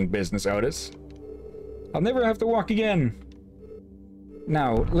teleporting business, Otis. I'll never have to walk again.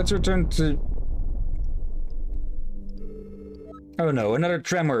 Now, let's return to... Oh no, another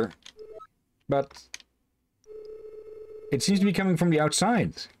tremor. But... it seems to be coming from the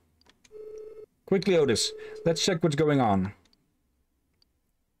outside. Quickly, Otis. Let's check what's going on.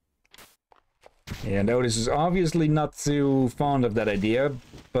 And Otis is obviously not too fond of that idea,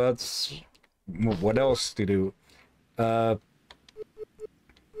 but... what else to do? Why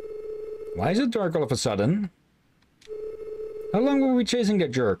is it dark all of a sudden? How long were we chasing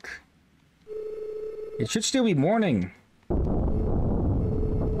that jerk? It should still be morning.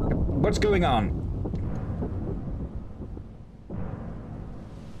 What's going on?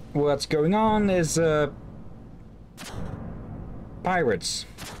 What's going on is, pirates.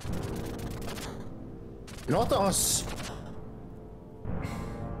 Not us.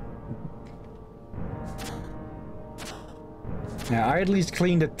 Now, I at least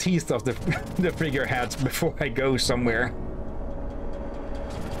clean the teeth of the, the figureheads before I go somewhere.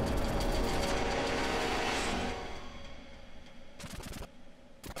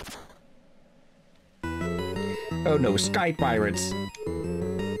 Oh no, sky pirates.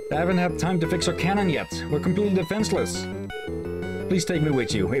 I haven't had time to fix our cannon yet. We're completely defenseless. Please take me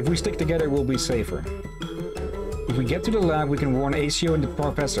with you. If we stick together, we'll be safer. If we get to the lab, we can warn ACO and the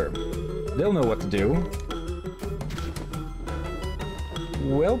professor. They'll know what to do.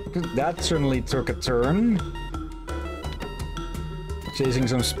 Well, that certainly took a turn. Chasing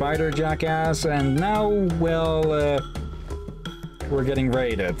some spider jackass, and now, well, we're getting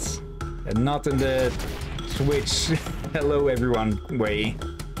raided. And not in the Switch, hello everyone way.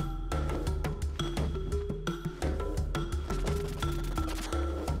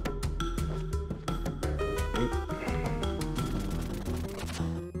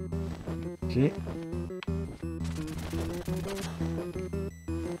 Okay.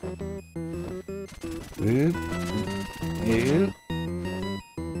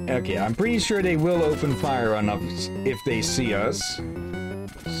 Okay, I'm pretty sure they will open fire on us if they see us.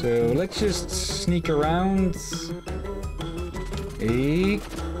 So let's just sneak around. Hey.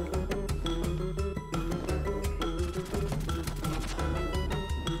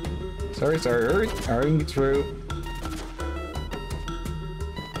 Sorry, hurrying through.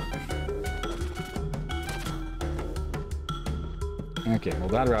 Okay, well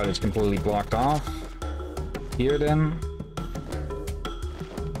that route is completely blocked off. Here then.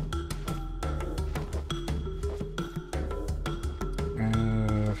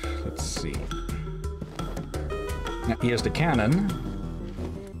 Let's see. Now, here's the cannon.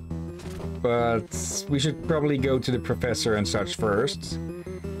 But we should probably go to the professor and such first.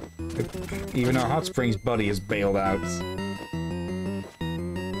 Even our hot springs buddy is bailed out.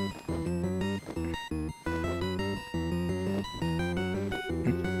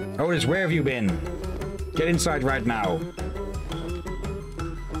 Otis, where have you been? Get inside right now.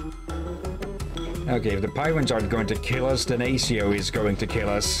 Okay, if the pirates aren't going to kill us, then ACO is going to kill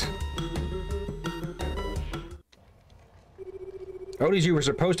us. Otis, you were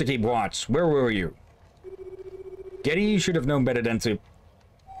supposed to keep watch. Where were you? Getty, you should have known better than to...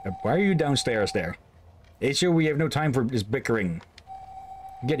 why are you downstairs there? ACO, we have no time for this bickering.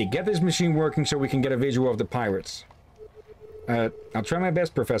 Getty, get this machine working so we can get a visual of the pirates. I'll try my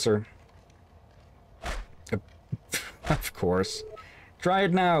best, Professor. Of course. Try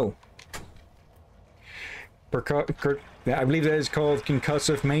it now. I believe that is called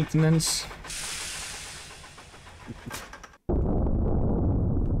concussive maintenance.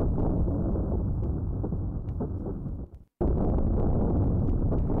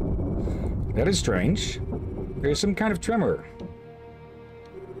 That is strange. There is some kind of tremor.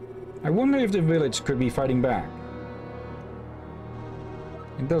 I wonder if the village could be fighting back.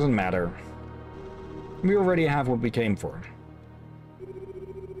 It doesn't matter. We already have what we came for.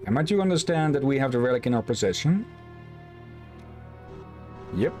 Am I to understand that we have the relic in our possession?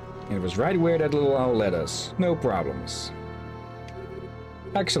 Yep, it was right where that little owl led us. No problems.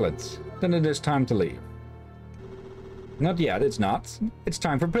 Excellent. Then it is time to leave. Not yet, it's not. It's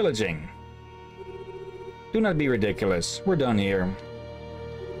time for pillaging. Do not be ridiculous. We're done here.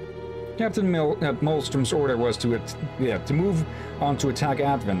 Captain Molstrom's order was to move on to attack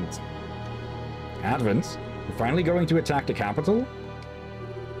Advent. Advent? We're finally going to attack the capital?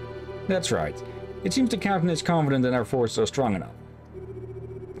 That's right. It seems the captain is confident that our forces are strong enough.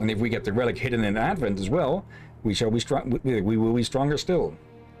 And if we get the relic hidden in Advent as well, we shall be strong. We will be stronger still.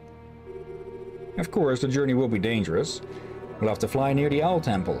 Of course, the journey will be dangerous. We'll have to fly near the Owl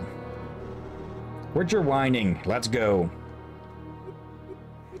Temple. Quit your whining. Let's go.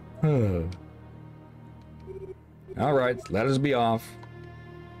 Alright, let us be off.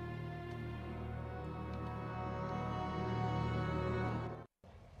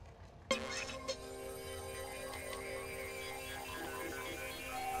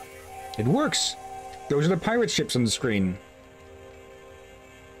 It works! Those are the pirate ships on the screen.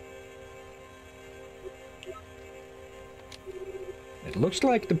 It looks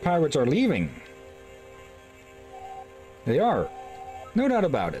like the pirates are leaving. They are. No doubt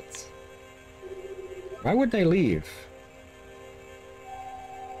about it. Why would they leave?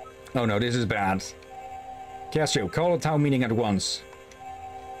 Oh no, this is bad. Casio, call a town meeting at once.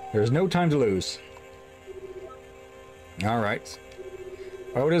 There's no time to lose. Alright.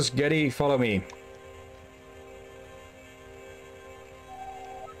 Otis, Getty, follow me.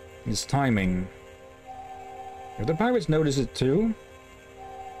 It's timing. Have the pirates noticed it too?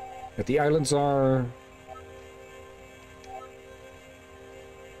 That the islands are...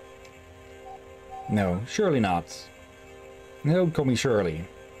 No, surely not. Don't call me Shirley.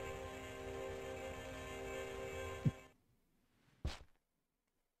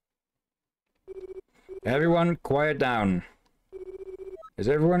 Everyone, quiet down. Is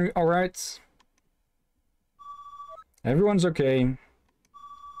everyone alright? Everyone's okay.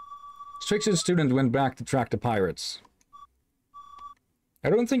 Strix's student went back to track the pirates. I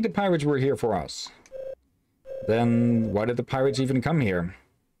don't think the pirates were here for us. Then why did the pirates even come here?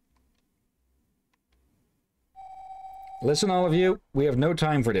 Listen, all of you, we have no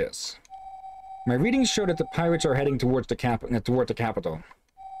time for this. My readings show that the pirates are heading towards the capital.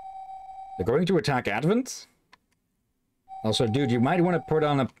 They're going to attack Advent? Also, dude, you might want to put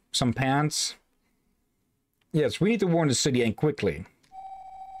on some pants. Yes, we need to warn the city, and quickly.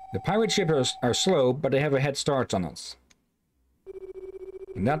 The pirate ships are slow, but they have a head start on us.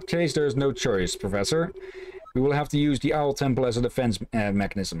 In that case, there is no choice, Professor. We will have to use the Owl Temple as a defense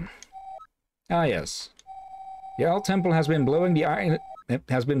mechanism. Ah, yes. The Owl Temple has been blowing the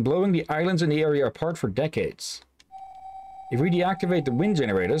islands in the area apart for decades. If we deactivate the wind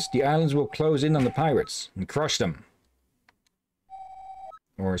generators, the islands will close in on the pirates and crush them.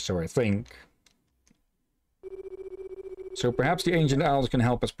 Or so I think. So perhaps the ancient owls can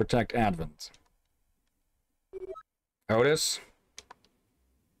help us protect Advent. Otis,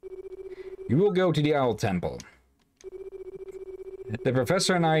 you will go to the Owl Temple. The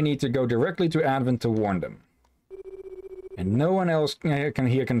Professor and I need to go directly to Advent to warn them. And no one else here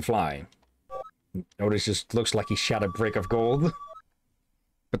can fly. Otis just looks like he shot a brick of gold.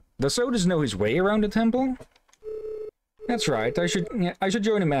 But does Otis know his way around the temple? That's right, I should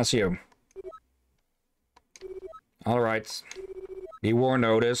join him, as you. Alright. Be warned,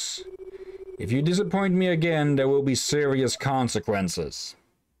 Otis. If you disappoint me again, there will be serious consequences.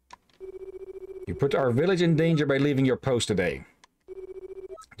 You put our village in danger by leaving your post today.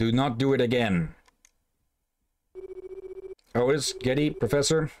 Do not do it again. Otis, Getty,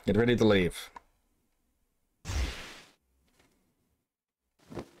 Professor, get ready to leave.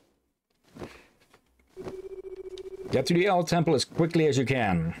 Get to the Owl Temple as quickly as you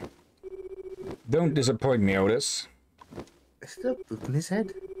can. Don't disappoint me, Otis. Is there a book in his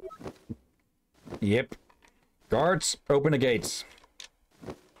head? Yep. Guards, open the gates.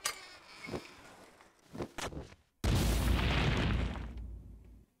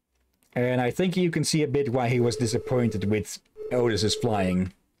 And I think you can see a bit why he was disappointed with Otis's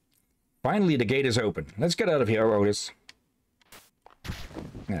flying. Finally, the gate is open. Let's get out of here, Otis.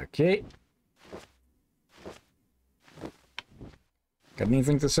 Okay. Got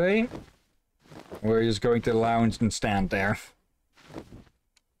anything to say? Or are you just going to the lounge and stand there?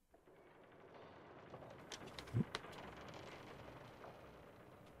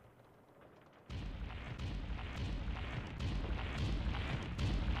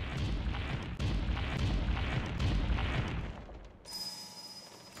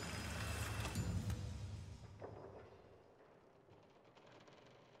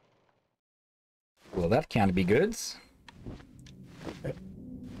 Well, that can't be good.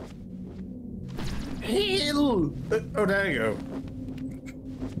 Hill! Oh, there you go.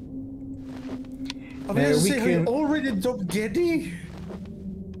 I mean, we can already dropped Getty.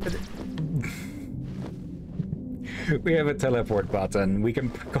 We have a teleport button. We can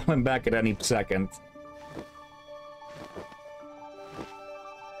call him back at any second.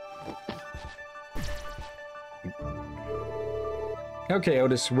 Okay,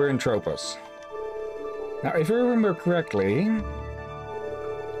 Otis, we're in Tropos. Now, if I remember correctly,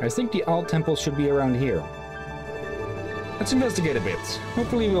 I think the Owl Temple should be around here. Let's investigate a bit.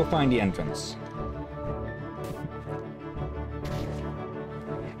 Hopefully we'll find the entrance.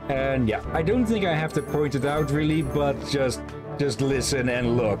 And yeah, I don't think I have to point it out really, but just listen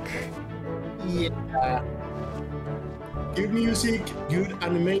and look. Yeah. Good music, good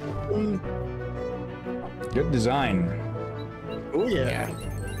animation. Good design. Oh yeah.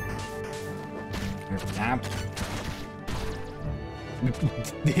 Tap.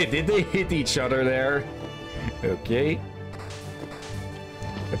 Did they hit each other there? Okay.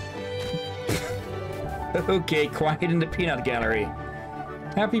 Okay, quiet in the peanut gallery.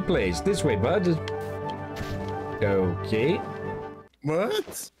 Happy place. This way, bud. Okay.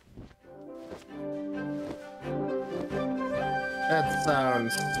 What? That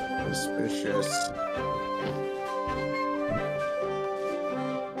sounds suspicious.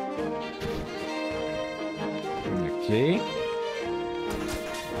 Okay.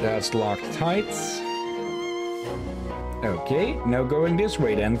 That's locked tight. Okay, now going this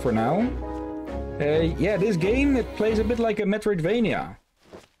way then for now. Yeah, this game, it plays a bit like a Metroidvania.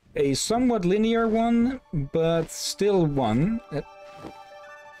 A somewhat linear one, but still one.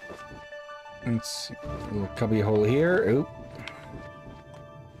 Let's see, a little cubby hole here. Oop.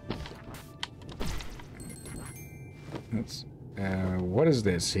 Let's, what is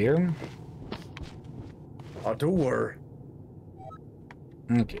this here? A door.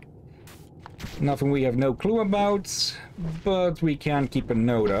 Okay. Nothing we have no clue about, but we can keep a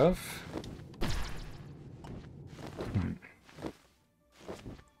note of.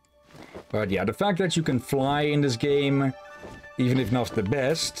 But yeah, the fact that you can fly in this game, even if not the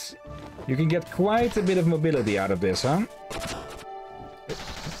best, you can get quite a bit of mobility out of this, huh?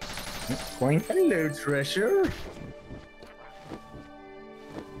 Point. Hello, treasure.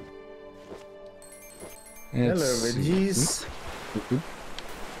 Hello, veggies.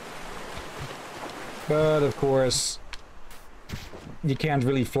 But of course, you can't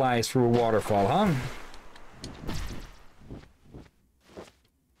really fly through a waterfall, huh?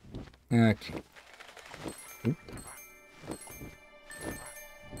 Okay. Oop.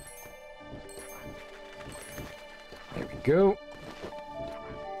 There we go.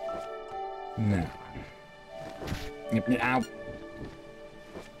 Now. Ow.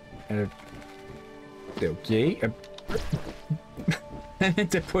 Okay.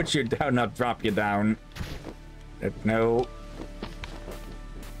 To put you down, not drop you down. No.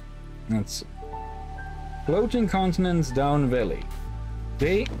 That's floating continents down valley.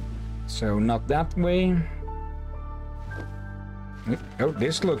 Okay. So not that way. Oh,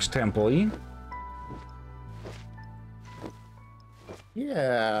 this looks temple-y.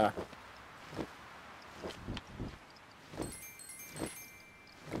 Yeah.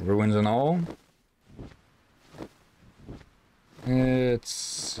 Ruins and all. Let's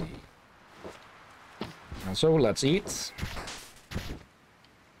see. So let's eat.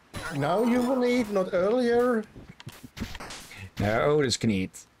 Now you will eat, not earlier. Now Otis can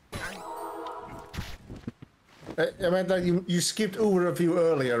eat. I meant like you skipped over a few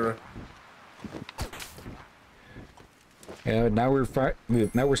earlier. Now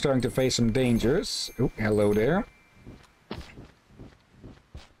we're starting to face some dangers. Oh, hello there.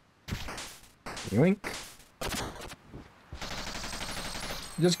 Yoink.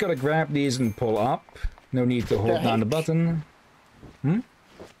 Just gotta grab these and pull up. No need to hold down the button. Hmm?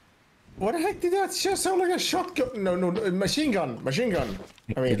 What the heck did that just sound like a shotgun? No, machine gun. Machine gun.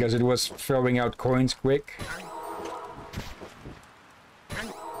 I mean, because it was throwing out coins quick.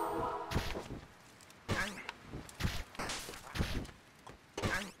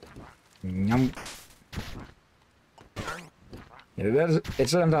 Yum. Yeah,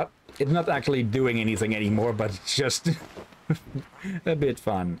 it's not actually doing anything anymore, but it's just a bit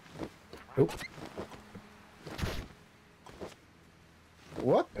fun. Oh.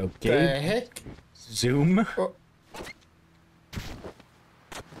 What okay. the heck? Zoom. Oh.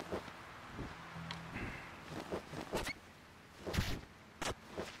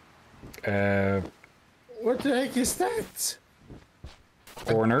 What the heck is that?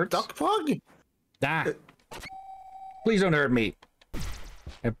 Cornered. Duck pug? Ah. Please don't hurt me.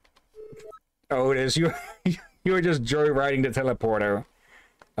 Oh, it is you. You were just joyriding the teleporter.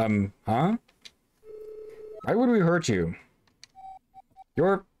 Huh? Why would we hurt you?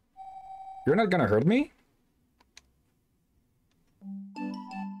 You're not gonna hurt me?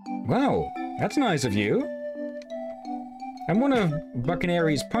 Wow, that's nice of you. I'm one of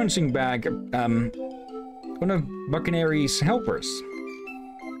Buccaneery's punching bag, one of Buccaneery's helpers.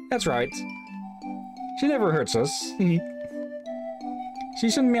 That's right. She never hurts us. She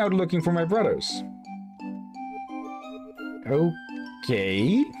sent me out looking for my brothers.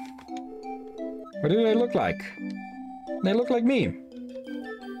 Okay. What do they look like? They look like me.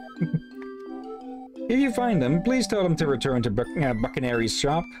 If you find them, please tell them to return to Buccaneery's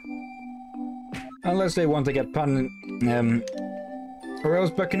shop. Unless they want to get or else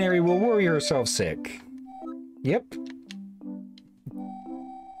Buccaneery will worry herself sick. Yep.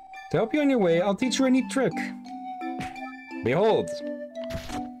 To help you on your way, I'll teach you a neat trick. Behold.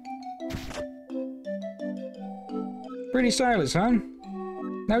 Pretty stylish, huh?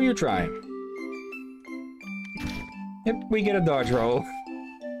 Now you try. Yep, we get a dodge roll.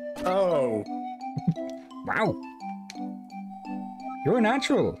 Oh. Wow. You're a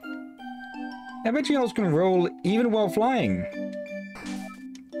natural. I bet you also can roll even while flying.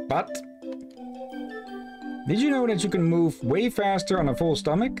 But did you know that you can move way faster on a full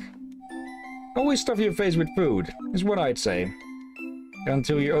stomach? Always stuff your face with food, is what I'd say.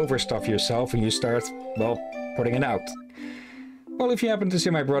 Until you overstuff yourself and you start, well, putting it out. Well, if you happen to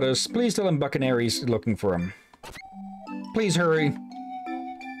see my brothers, please tell them Buccaneery's looking for him. Please hurry.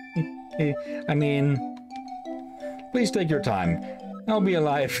 I mean, please take your time. I'll be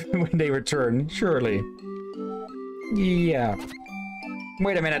alive when they return, surely. Yeah.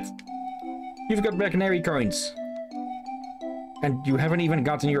 Wait a minute. You've got Buccaneery coins. And you haven't even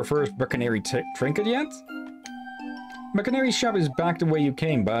gotten your first Buccaneery trinket yet? Buccaneery's shop is back the way you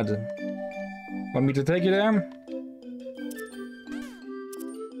came, bud. Want me to take you there?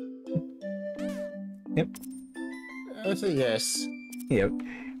 Yep. I say yes. Yep.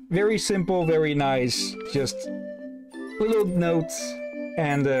 Very simple, very nice. Just little notes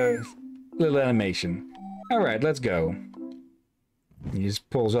and a little animation. Alright, let's go. He just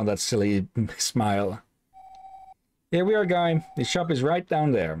pulls on that silly smile. Here we are, guy. The shop is right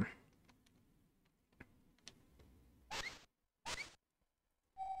down there.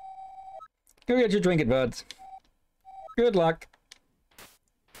 Go get your trinket, bud. Good luck.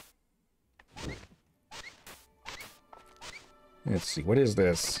 Let's see, what is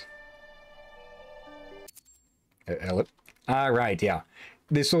this? Right, yeah.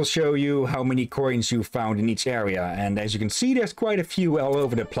 This will show you how many coins you found in each area, and as you can see, there's quite a few all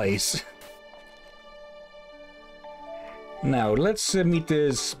over the place. Now, let's meet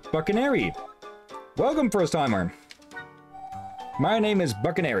this Buccaneery. Welcome, first-timer. My name is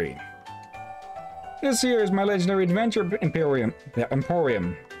Buccaneery. This here is my legendary adventure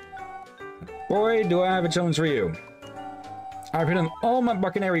emporium. Boy, do I have a challenge for you. I've hidden all my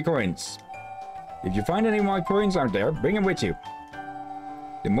Buccaneery coins. If you find any of my coins out there, bring them with you.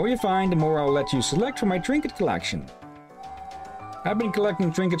 The more you find, the more I'll let you select from my trinket collection. I've been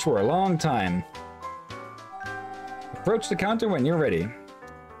collecting trinkets for a long time. Approach the counter when you're ready.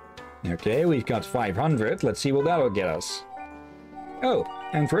 Okay, we've got 500. Let's see what that'll get us. Oh,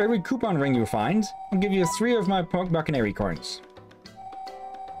 and for every coupon ring you find, I'll give you 3 of my Buccaneery coins.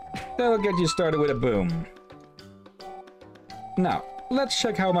 That'll get you started with a boom. Now, let's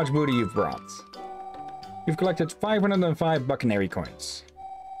check how much booty you've brought. You've collected 505 Buccaneery coins.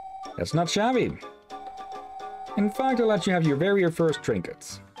 That's not shabby. In fact, I'll let you have your very first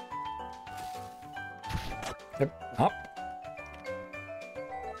trinket. Yep, up.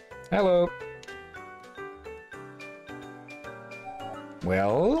 Hello.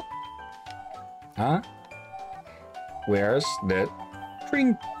 Well? Huh? Where's the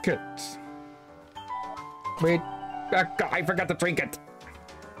trinket? Wait, I forgot the trinket.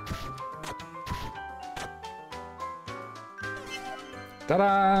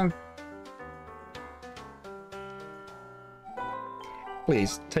 Ta-da!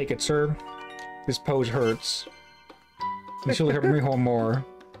 Please, take it, sir. This pose hurts. This will hurt me home more.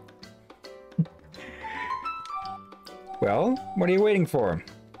 Well, what are you waiting for?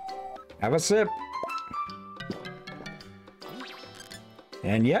 Have a sip.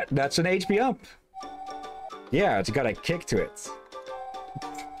 And yeah, that's an HP up. Yeah, it's got a kick to it.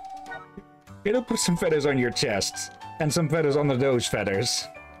 It'll put some feathers on your chest. And some feathers under those feathers.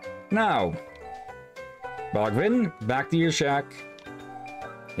 Now. Bogvin, back to your shack.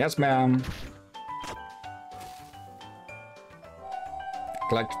 Yes, ma'am.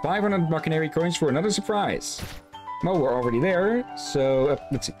 Collect 500 Buccaneery coins for another surprise. Well, we're already there, so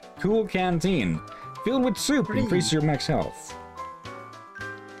let's see. Cool canteen. Filled with soup, increases your max health.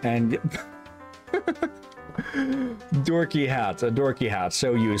 And... dorky hat, a dorky hat,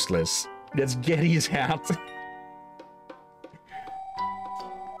 so useless. That's Getty's hat.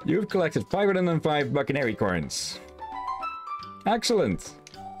 You've collected 505 Buccaneery coins. Excellent.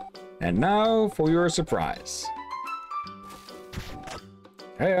 And now for your surprise.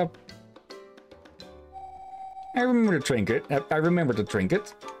 Hey up. I remember the trinket. I remember the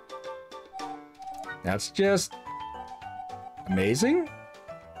trinket. That's just amazing.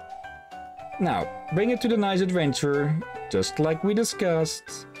 Now, bring it to the nice adventurer, just like we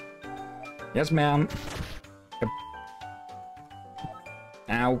discussed. Yes, ma'am.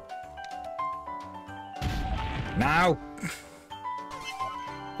 Ow. Now.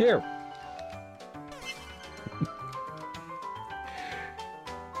 Here.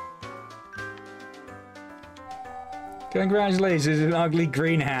 Congratulations, an ugly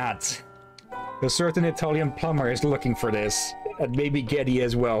green hat. A certain Italian plumber is looking for this, and maybe Getty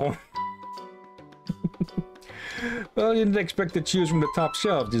as well. Well, you didn't expect to choose from the top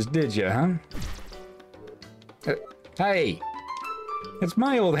shelf, just did you, huh? Hey! It's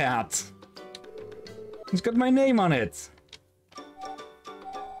my old hat! It's got my name on it!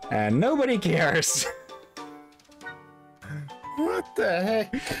 And nobody cares! What the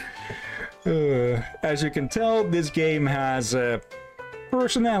heck? As you can tell, this game has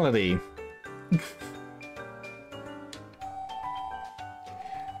personality.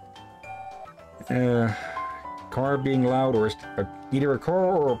 Car being loud, or either a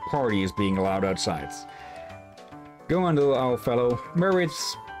car or a party is being loud outside. Go on, little owl fellow. Married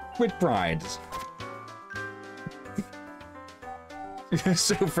with pride.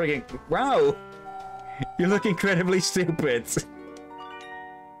 So friggin'... Wow! You look incredibly stupid.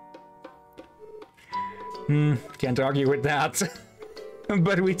 Can't argue with that.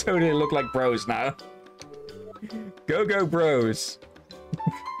 But we totally look like bros now. Go, bros.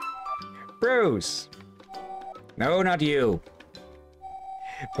 Bros. No, not you.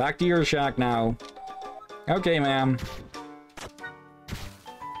 Back to your shack now. Okay, ma'am.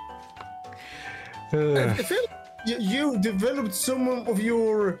 I feel you developed some of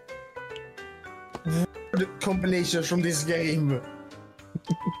your word combinations from this game.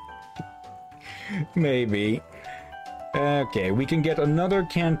 Maybe. Okay, we can get another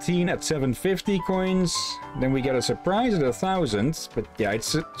canteen at 750 coins. Then we get a surprise at 1,000. But yeah,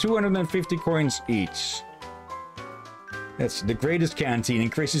 it's 250 coins each. That's the greatest canteen.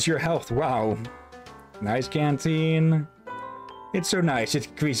 Increases your health. Wow. Nice canteen. It's so nice. It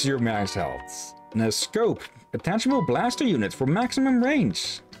increases your max health. And a scope. Attachable blaster unit for maximum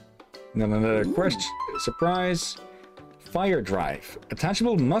range. And then another quest. Surprise. Fire drive.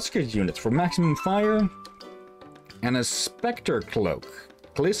 Attachable musket unit for maximum fire. And a specter cloak.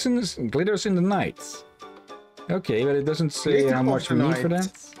 Glitters in the night. Okay, but it doesn't say how much we need for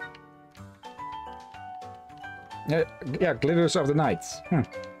that. Yeah, glitters of the night. Huh.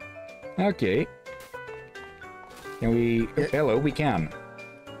 Okay. Can we... Oh, hello, we can.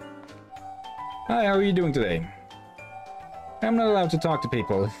 Hi, how are you doing today? I'm not allowed to talk to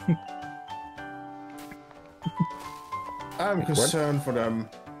people. I'm concerned for them.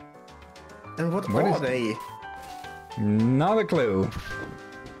 And what are they? Not a clue.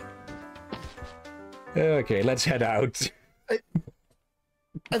 Okay, let's head out.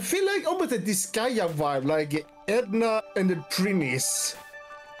 I feel like almost a Disgaea vibe, like Edna and the Trinis.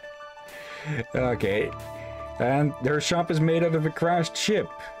 Okay. And their shop is made out of a crashed ship.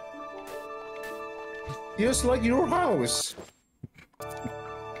 Just like your house.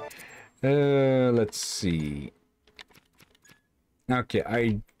 Let's see.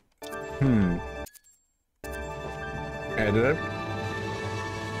 Okay, Edit.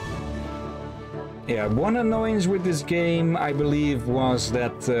 Yeah, one annoyance with this game, I believe, was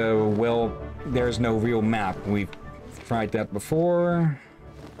that, well, there's no real map. We've tried that before.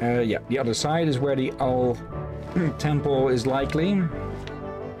 Yeah, the other side is where the Owl Temple is likely.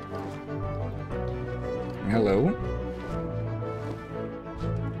 Hello.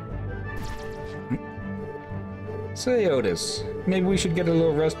 Say, Otis, maybe we should get a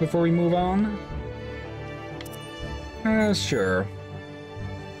little rest before we move on? Sure.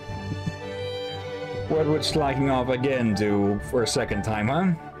 What would slacking off again do for a second time,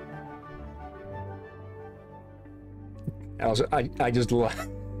 huh? Also, I just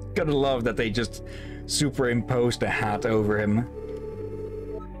gotta love that they just superimposed a hat over him.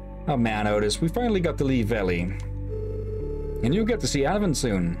 Oh man, Otis, we finally got to leave Valley. And you'll get to see Advent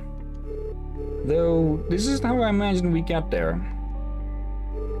soon. Though, this isn't how I imagined we get there.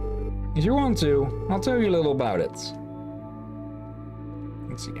 If you want to, I'll tell you a little about it.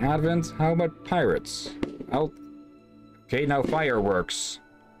 Let's see, Advent, how about pirates? Okay, now fireworks.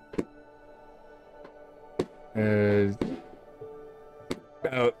 Oh.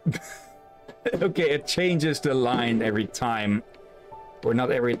 Okay, it changes the line every time. Or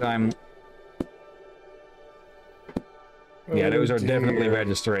not every time. Yeah, those are definitely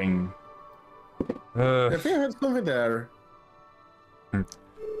registering. I think I had something there.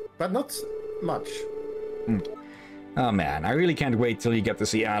 But not much. Oh man, I really can't wait till you get to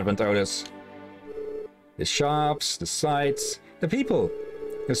see Advent, Otis. The shops, the sights, the people.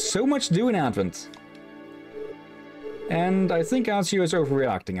 There's so much to do in Advent. And I think Azio is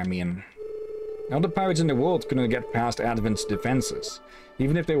overreacting, I mean. All the pirates in the world couldn't get past Advent's defenses,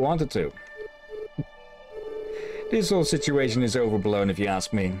 even if they wanted to. This whole situation is overblown if you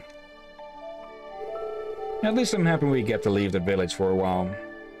ask me. At least I'm happy we get to leave the village for a while.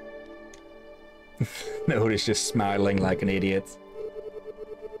 Notice just smiling like an idiot.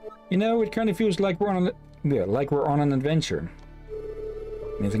 You know, it kind of feels like we're on an adventure.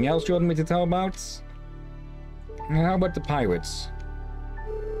 Anything else you want me to tell about? How about the pirates?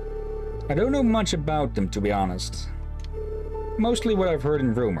 I don't know much about them, to be honest. Mostly what I've heard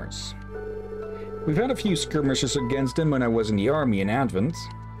in rumors. We've had a few skirmishes against them when I was in the army in Advent.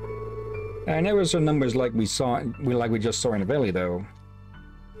 I never saw numbers like we just saw in the valley, though.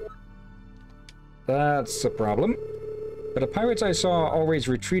 That's a problem. But the pirates I saw always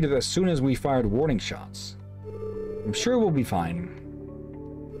retreated as soon as we fired warning shots. I'm sure we'll be fine.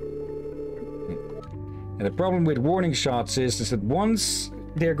 And the problem with warning shots is that once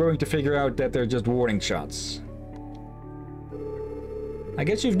they're going to figure out that they're just warning shots. I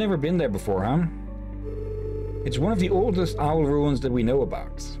guess you've never been there before, huh? It's one of the oldest owl ruins that we know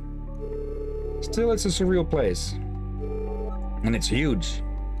about. Still, it's a surreal place. And it's huge.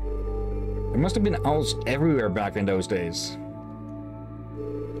 There must have been owls everywhere back in those days.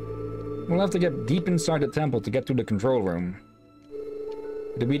 We'll have to get deep inside the temple to get to the control room.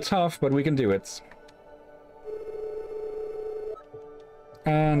 It'll be tough, but we can do it.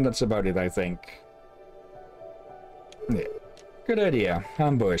 And that's about it, I think. Yeah. Good idea.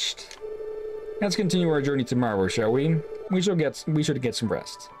 Ambushed. Let's continue our journey tomorrow, shall we? We should get some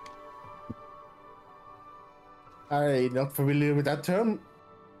rest. I'm not familiar with that term.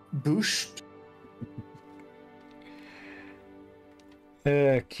 Bushed.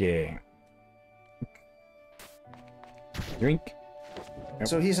 Okay. Drink. Yep.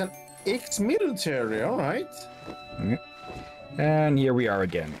 So he's an ex-military, alright. Yep. And here we are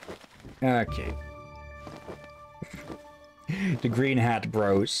again. Okay. The green hat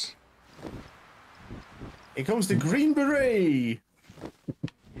bros. Here comes the Green Beret.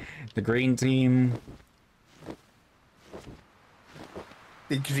 The green team.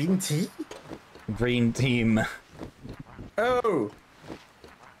 The green tea? Green team. Oh.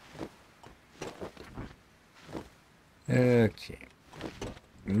 Okay.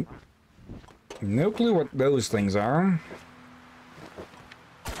 No clue what those things are.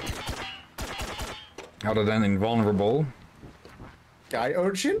 Other than invulnerable. Guy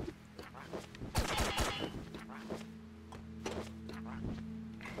urchin?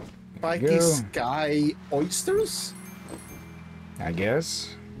 Spiky sky oysters? I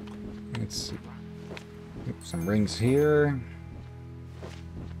guess. Let's see. Some rings here.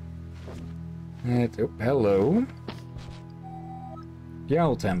 Oh, hello. The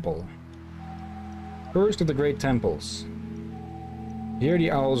Owl Temple. First of the great temples. Here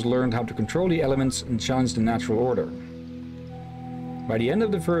the owls learned how to control the elements and challenge the natural order. By the end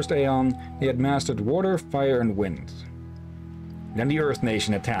of the first Aeon, they had mastered water, fire, and wind. Then the Earth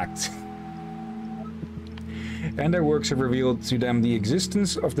Nation attacked. And their works have revealed to them the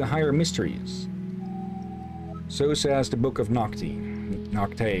existence of the higher mysteries. So says the Book of Nocte.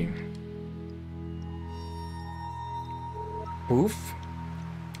 Poof.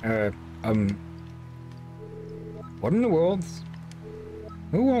 What in the world?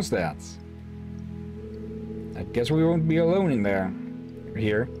 Who was that? I guess we won't be alone in there.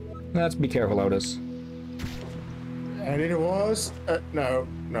 Here. Let's be careful, Otis. And it was... no.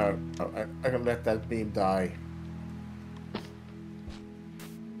 I can let that beam die.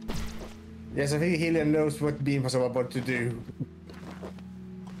 Yes, I think Hillyan knows what beam was about to do.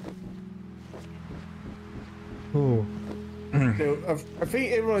 Oh. So, I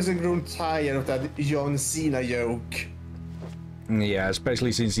think everyone's grown tired of that John Cena joke. Yeah,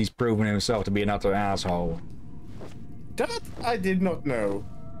 especially since he's proven himself to be an utter asshole. That I did not know.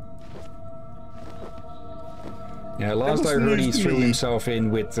 Yeah, last I heard he threw himself in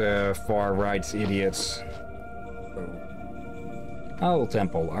with far-right idiots. Owl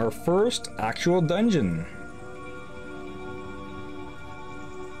Temple, our first actual dungeon.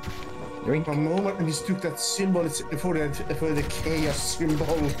 Drink. For a moment, I mistook that symbol for the chaos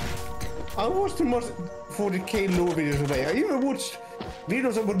symbol. I watched too much 40k lore videos today. I even watched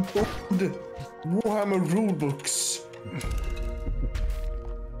videos about old Warhammer rulebooks.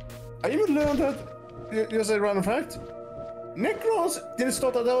 I even learned that, just a random fact, Necrons didn't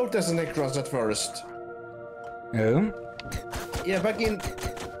start out as a Necrons at first. Oh? Yeah, back in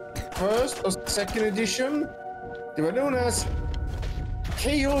first or second edition, they were known as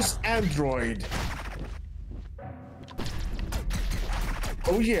Chaos Android.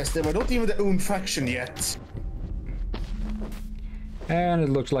 Oh yes, they were not even their own faction yet. And it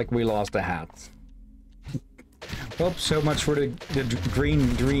looks like we lost a hat. Well, so much for the green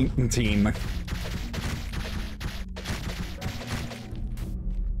dream team.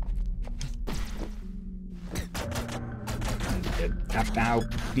 Ow,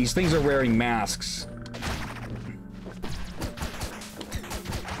 these things are wearing masks.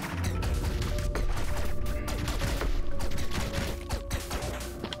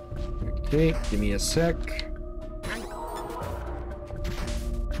 Okay, give me a sec.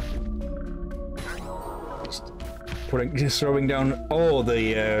 Just throwing down all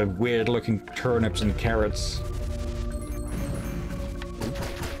the weird-looking turnips and carrots.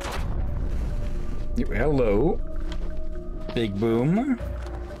 Hello. Big boom.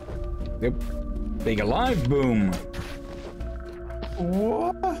 Yep. Big alive boom.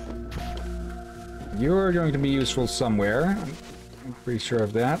 What? You're going to be useful somewhere. I'm pretty sure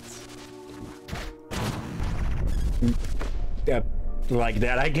of that. Like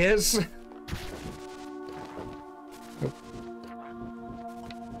that, I guess.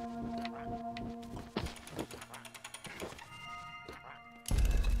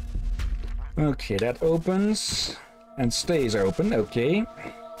 Okay, that opens and stays open. Okay.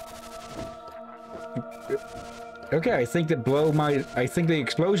 Okay, I think the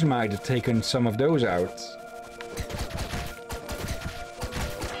explosion might have taken some of those out.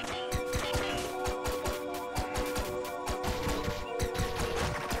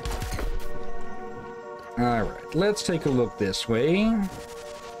 Alright, let's take a look this way.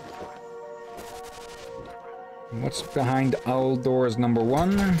 What's behind owl doors number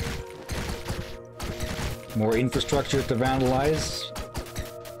 1? More infrastructure to vandalize.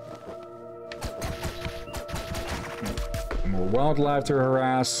 More wildlife to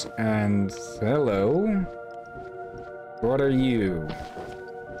harass. And hello. What are you?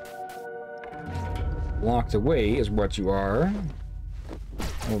 Locked away is what you are.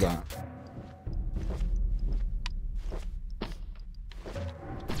 Hold on.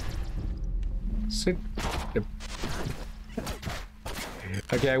 Sit.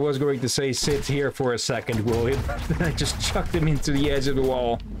 Okay, I was going to say sit here for a second, William. Then I just chucked him into the edge of the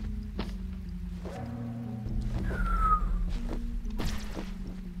wall.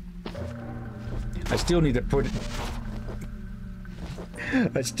 I still need to put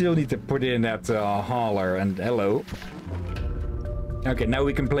in that holler and hello. Okay, now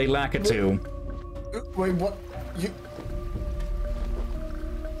we can play Lakitu. Wait, what?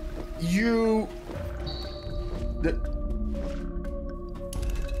 You...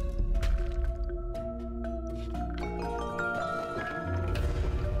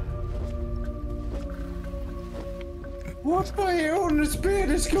 What my own spirit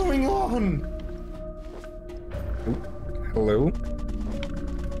is going on? Hello?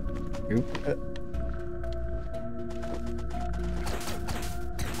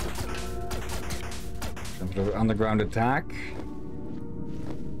 Some sort of underground attack.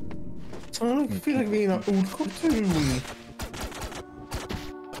 I don't feel like being an old cartoon.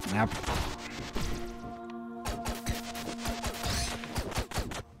 Yep.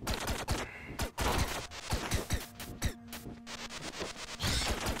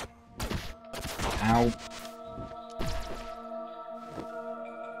 Ow.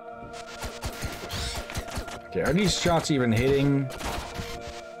 Okay, are these shots even hitting?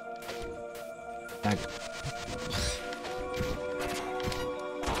 Like...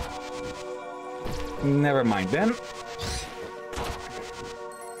 Never mind then.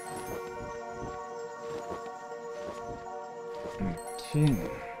 Okay.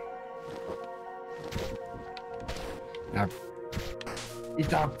 Now,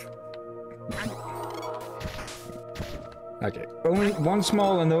 eat up. Okay, only one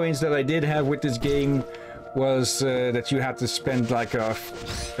small annoyance that I did have with this game was that you had to spend like a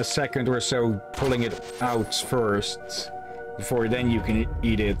second or so pulling it out first, before then you can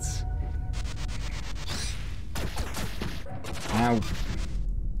eat it. Ow.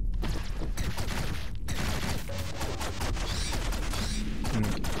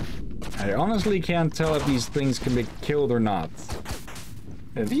 I honestly can't tell if these things can be killed or not.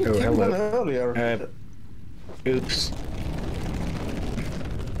 You killed one earlier. Oops.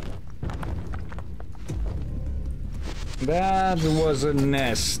 That was a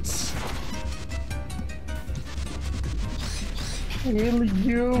nest. Kill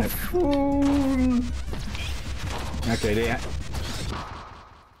you, fool! Okay,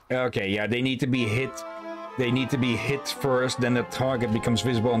 okay, yeah, they need to be hit. They need to be hit first, then the target becomes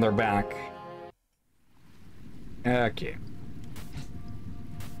visible on their back. Okay.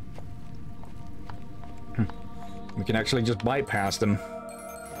 We can actually just bypass them.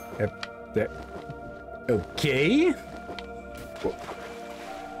 Okay.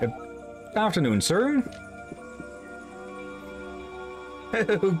 Afternoon, sir.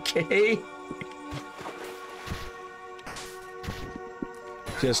 Okay.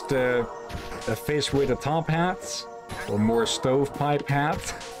 Just a fish with a top hat, or more stovepipe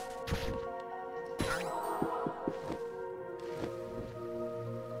hat.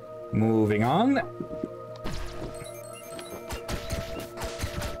 Moving on.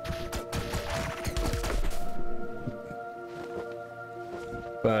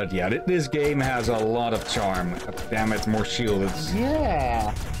 But yeah, this game has a lot of charm. Damn it, more shielded.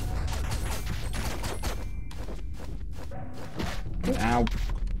 Yeah. Ow.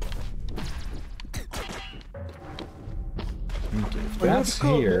 Okay, that's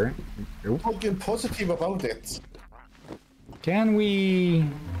here. Talking positive about it. Can we...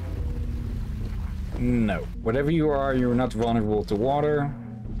 No. Whatever you are, you're not vulnerable to water.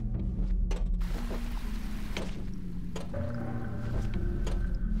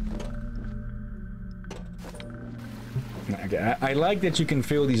 Okay, I like that you can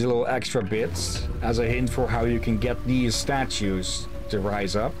fill these little extra bits as a hint for how you can get these statues to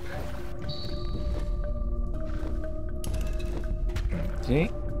rise up. Okay.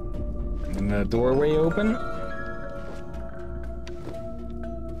 And the doorway open.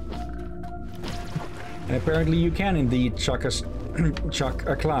 And apparently you can indeed chuck a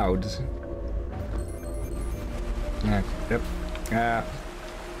cloud. Yep.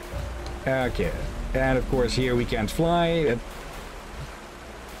 Okay. And of course here we can't fly.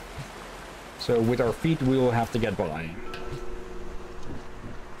 So with our feet we will have to get by.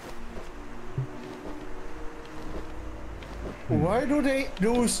 Why do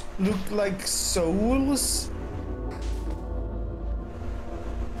those look like souls?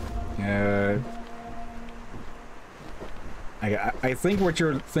 I think what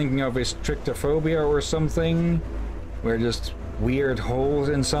you're thinking of is tryptophobia or something, where just weird holes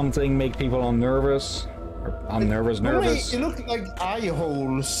in something make people nervous. Or nervous. It looked like eye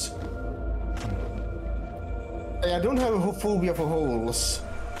holes. I don't have a phobia for holes.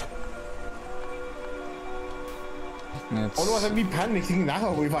 Otherwise I'd be panicking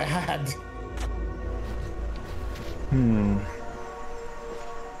now if I had.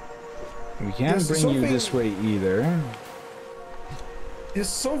 We can't bring you this way either. There's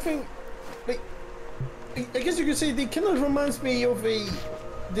something like I guess you could say they kind of reminds me of the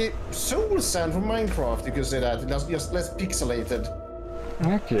soul sand from Minecraft. You could say that it's just less pixelated.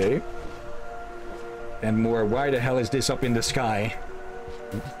 Okay. And more, why the hell is this up in the sky?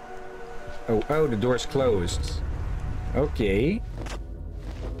 Oh, the door's closed. Okay.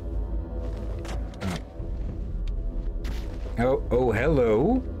 Oh,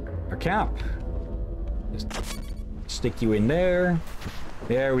 hello. A cap. Just stick you in there.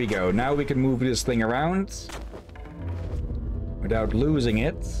 There we go. Now we can move this thing around without losing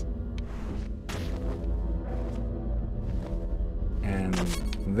it. And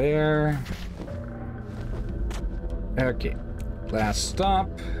there. Okay. Last stop.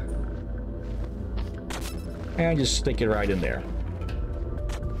 And just stick it right in there.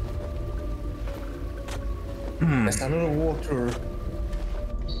 There's another water.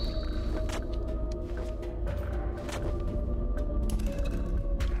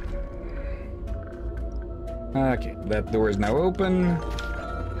 Okay, that door is now open.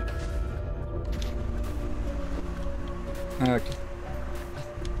 Okay.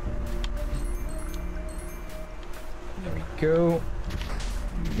 There we go.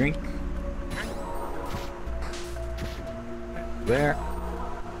 Drink. There.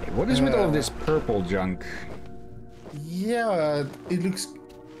 Hey, what is with all this purple junk? Yeah, it looks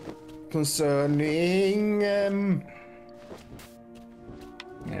concerning.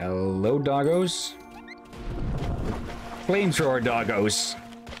 Hello, doggos. Flamethrower doggos.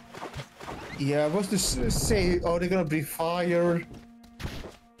 Yeah, what's this say? Are they gonna be fired?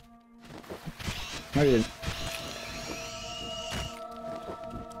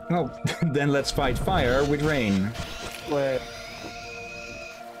 Oh, then let's fight fire with rain. Well,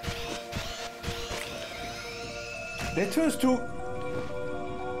 they turns to.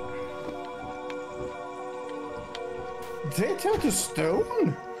 They turn to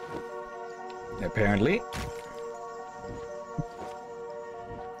stone. Apparently.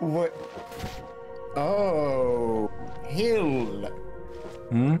 What? Oh, hill.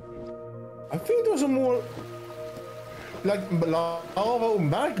 I think those are more like lava or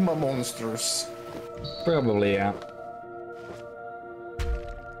magma monsters. Probably, yeah.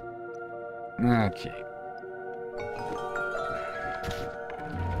 Okay.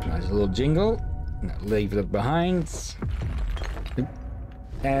 Nice little jingle. Now leave that behind.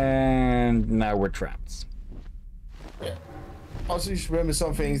 And now we're trapped. Yeah. Also, just remember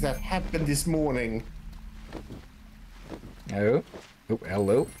some things that happened this morning. Oh,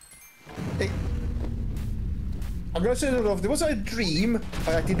 hello. Hey. I'm gonna say that off. There was a dream.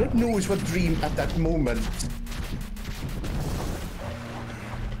 I did not know it was a dream at that moment.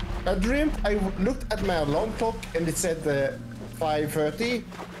 I dreamed I looked at my alarm clock and it said 5:30.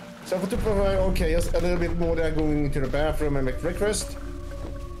 So I thought, okay, just a little bit more than going to the bathroom and make breakfast.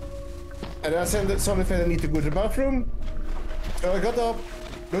 And then I suddenly felt I need to go to the bathroom. So I got up,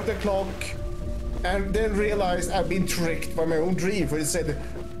 looked at the clock, and then realized I've been tricked by my own dream. For it said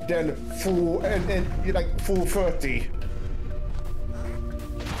then 4 and like 4:30.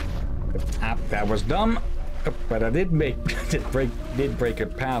 That was dumb, but I did break a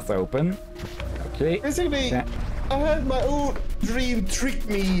path open. Okay. Basically, I had my own dream trick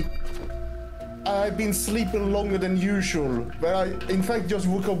me. I've been sleeping longer than usual, but I, in fact, just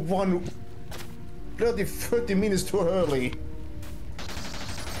woke up bloody 30 minutes too early.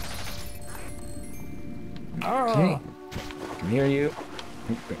 Okay. I can hear you.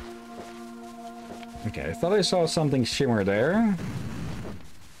 Okay, I thought I saw something shimmer there.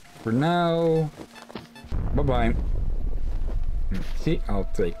 For now, bye-bye. See, I'll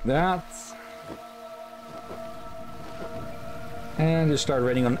take that. And just start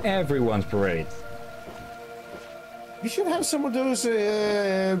raining on everyone's parade. You should have some of those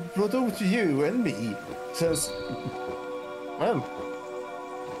brought over to you and me. Says, well,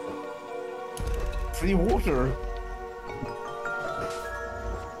 free water.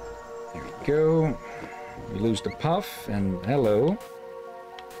 There we go. We lose the puff, and hello.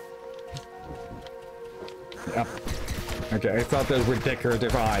 Yep. Okay, I thought those were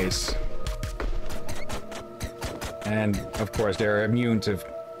decorative eyes. And of course they're immune to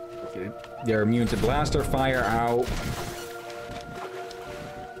blaster fire. Ow.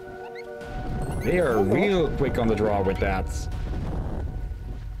 They are real quick on the draw with that.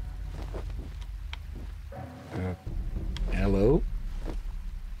 Hello?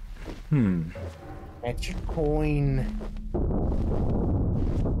 Magic coin.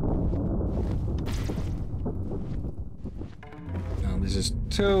 Now this is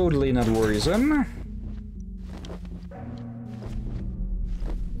totally not worrisome.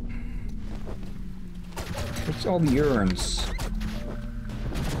 What's all the urns?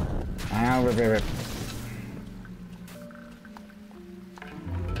 Ow, wait, wait, wait.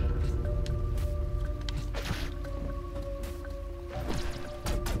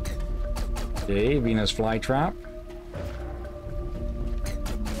 Okay, Venus flytrap.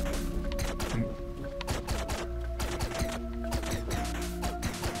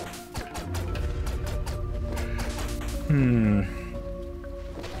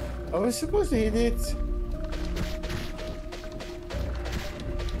 I was supposed to hit it.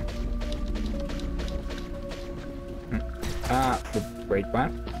 Wait,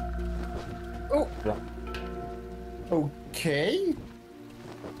 what? Oh. Okay.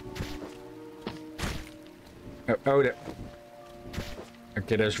 Oh,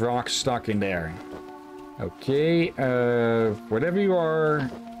 okay, there's rocks stuck in there. Okay, whatever you are.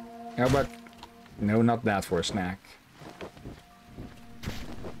 How about... No, not that for a snack.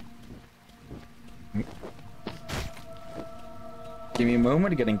 Give me a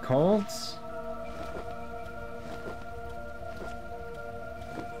moment, getting cold.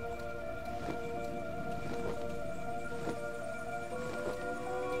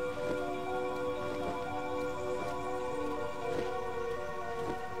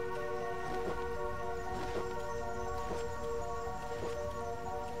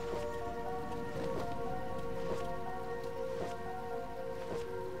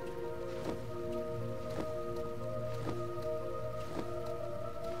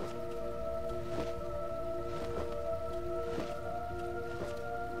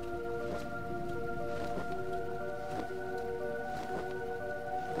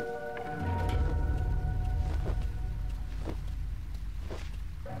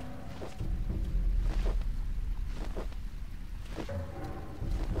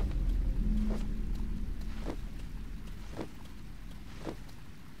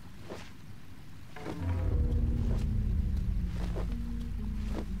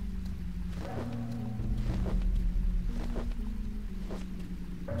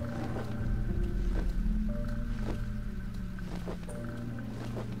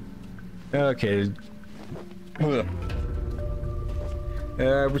 Okay.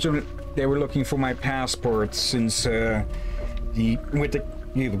 They were looking for my passport since with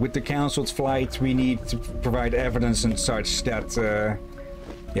the council's flight we need to provide evidence and such that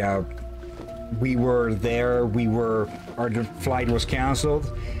yeah, we were there. Our flight was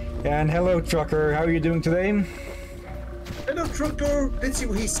cancelled. And hello, trucker. How are you doing today? Hello, trucker. Let's see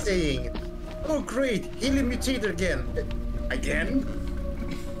what he's saying. Oh, great. Hillyan mutated again. Again?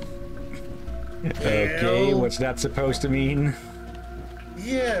 Okay, what's that supposed to mean?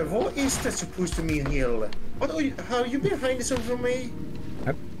 Yeah, what is that supposed to mean, Hill? What are you, how you been hiding something from me?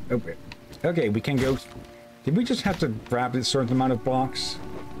 Okay. Okay, we can go. Did we just have to grab a certain amount of blocks?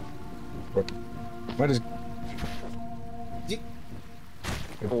 What is...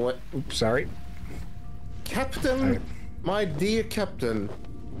 What? Oops, sorry. Captain, my dear Captain,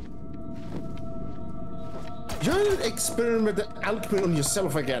 You haven't experimented alchemy on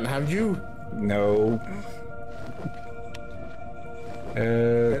yourself again, have you? No.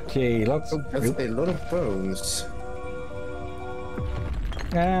 Okay, lots. Oh, that's a lot of bones.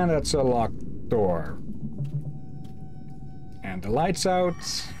 And that's a locked door. And the light's out.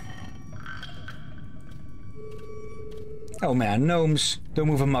 Oh man, gnomes. Don't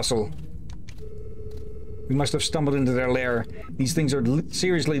move a muscle. We must have stumbled into their lair. These things are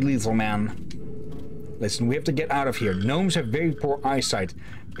seriously lethal, man. Listen, we have to get out of here. Gnomes have very poor eyesight,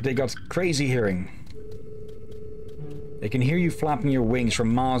 but they got crazy hearing. They can hear you flapping your wings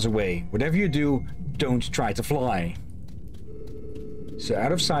from miles away. Whatever you do, don't try to fly. So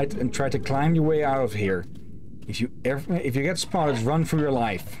out of sight and try to climb your way out of here. If you get spotted, run for your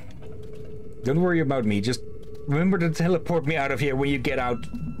life. Don't worry about me. Just remember to teleport me out of here when you get out,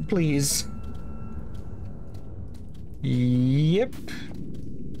 please. Yep.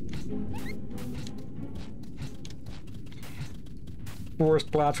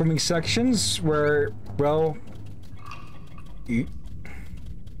 Forced platforming sections where, well,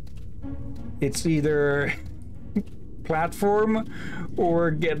 it's either platform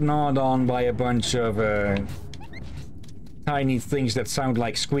or get gnawed on by a bunch of tiny things that sound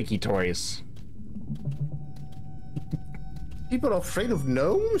like squeaky toys. People are afraid of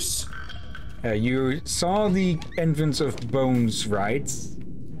gnomes? You saw the entrance of Bones, right?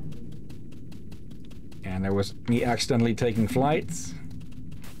 And there was me accidentally taking flight.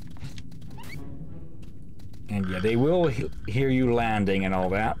 And yeah, they will hear you landing and all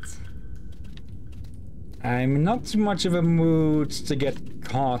that. I'm not too much of a mood to get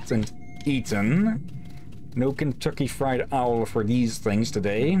caught and eaten. No Kentucky Fried Owl for these things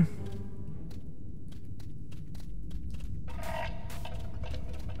today.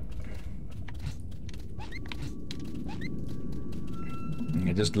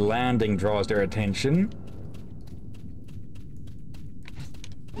 Yeah, just landing draws their attention.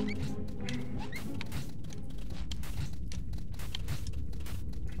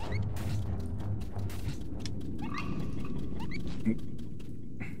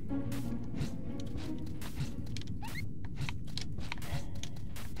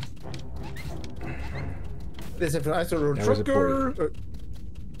 There's an ice or a trucker.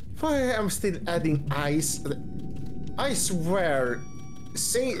 Why am still adding ice? I swear,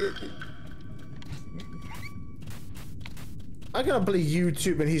 say I cannot believe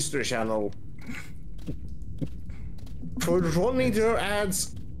YouTube and History Channel for running their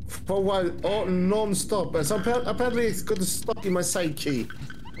ads for a while, all non-stop, and so apparently it's got stuck in my psyche.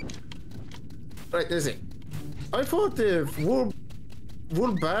 Right, there's it. I thought the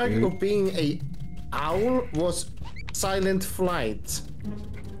wool bag of being a owl was silent flight.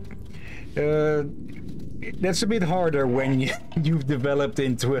 That's a bit harder when you've developed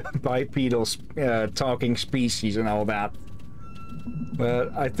into a bipedal talking species and all that.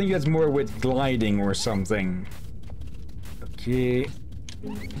 But I think that's more with gliding or something. Okay.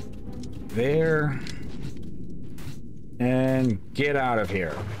 There. And get out of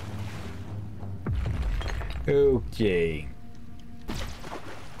here. Okay.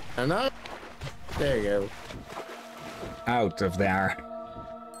 And there you go. Out of there.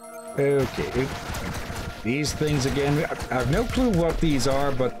 Okay. These things again, I have no clue what these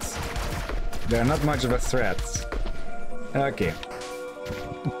are, but they're not much of a threat. Okay.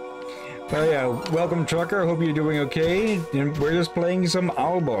 Well, yeah, welcome Trucker, hope you're doing okay. We're just playing some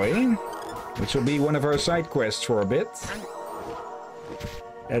Owlboy, which will be one of our side quests for a bit.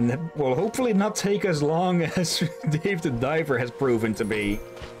 And will hopefully not take as long as Dave the Diver has proven to be.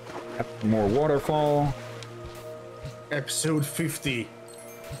 More waterfall. Episode 50.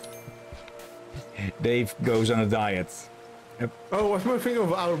 Dave goes on a diet. Oh, what's my thing of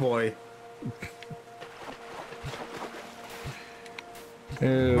Owlboy?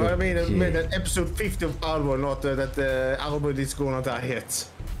 I mean, that episode 50 of Owlboy, not that Owlboy is going on a diet.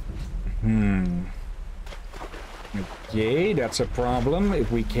 Okay, that's a problem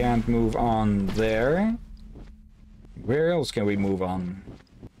if we can't move on there. Where else can we move on?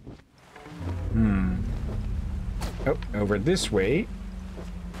 Oh, over this way.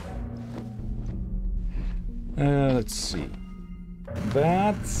 Let's see.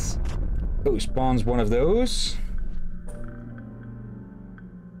 That's... Oh, spawns one of those.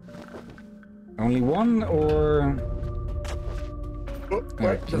 Only one, or... Oh,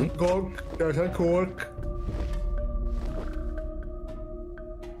 wait, there's a cork. There's a cork.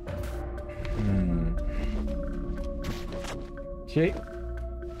 Okay.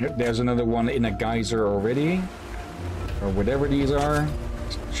 Yep, there's another one in a geyser already. Or whatever these are.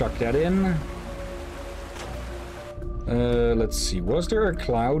 Just chuck that in. Let's see. Was there a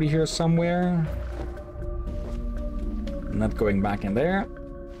cloud here somewhere? Not going back in there.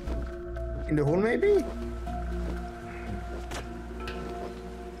 In the hole, maybe?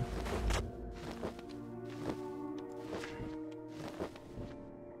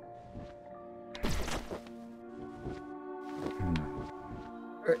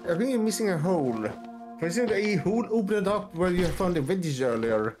 I think you're missing a hole. Isn't a hole opened up where you found the veggies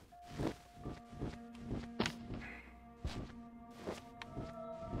earlier?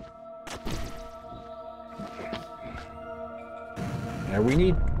 Yeah,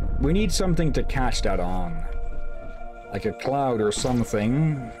 we need something to catch that on. Like a cloud or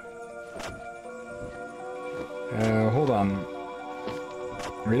something. Hold on.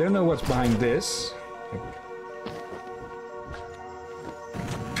 We don't know what's behind this.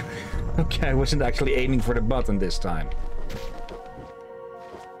 Okay, I wasn't actually aiming for the button this time.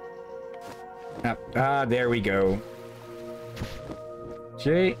 There we go.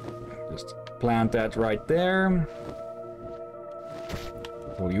 Okay, just plant that right there.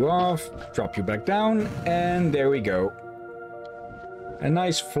 Pull you off, drop you back down, and there we go. A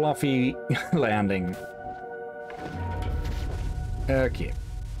nice fluffy landing. Okay.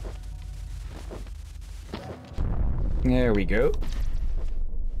 There we go.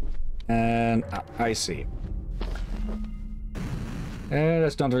 And I see.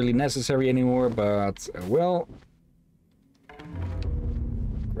 That's not really necessary anymore, but well.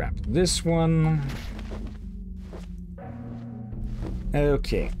 Grab this one.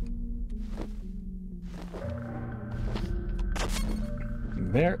 Okay.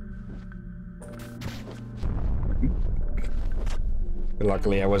 There.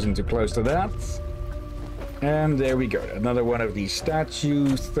 Luckily I wasn't too close to that. And there we go. Another one of these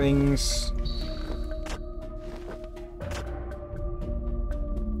statue things.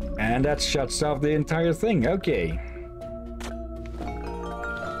 And that shuts off the entire thing. Okay.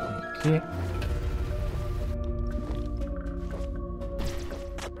 Okay.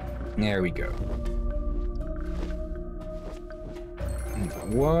 There we go.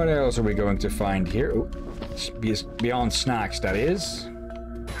 What else are we going to find here? Oh, beyond snacks, that is.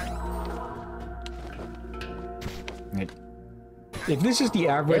 If this is the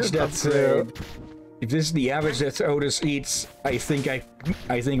average if this is the average that Otis eats, I think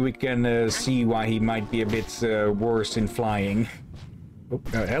we can see why he might be a bit worse in flying. Oh,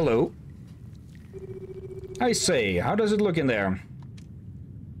 hello. I say, how does it look in there?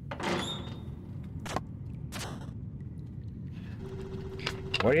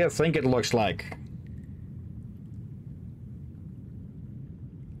 What do you think it looks like?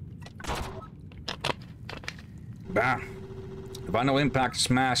 Bah. The final impact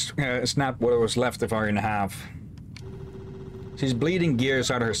snapped what was left of her in half. She's bleeding gears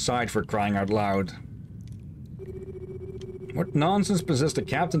out of her side, for crying out loud. What nonsense possessed the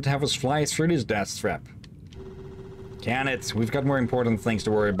captain to have us fly through this death trap? Can it? We've got more important things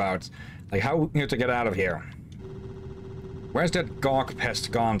to worry about. Like how we're to get out of here. Where's that gawk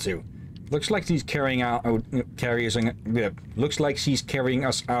pest gone to? Looks like she's looks like she's carrying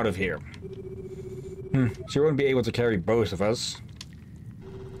us out of here. She won't be able to carry both of us.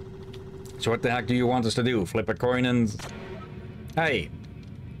 So what the heck do you want us to do? Flip a coin and... Hey!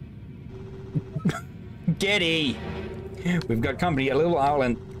 Giddy! We've got company, a little owl,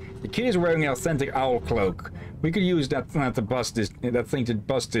 and the kid is wearing an authentic owl cloak. We could use that thing to bust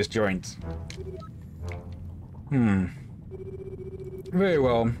this joint. Very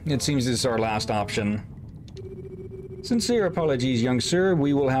well. It seems this is our last option. Sincere apologies, young sir.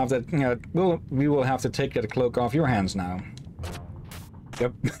 We will have that. We will have to take that cloak off your hands now.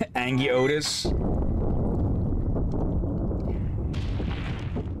 Yep, Angie Otis.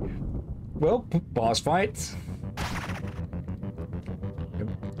 Well, boss fight. Yep.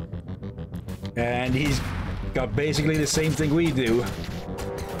 And he's got basically the same thing we do.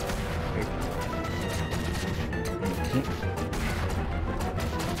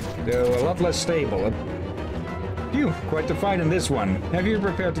 Though a lot less stable. Phew, quite the fight in this one. Have you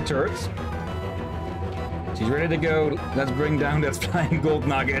prepared the turrets? She's ready to go. Let's bring down that flying gold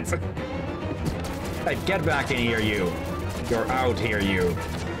nugget. Hey, get back in here, you. You're out here, you.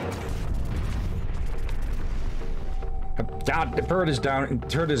 God, the turret is down.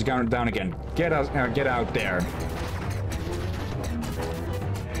 Turret is down again. Get out there.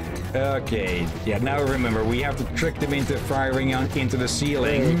 Okay. Yeah, now remember, we have to trick them into firing into the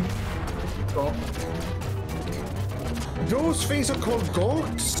ceiling. Oh. Those things are called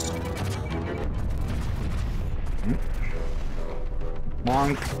gawks.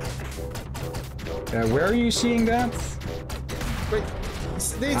 Bonk. Where are you seeing that? Wait,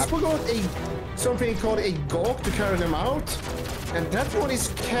 they forgot something called a gawk to carry them out? And that one is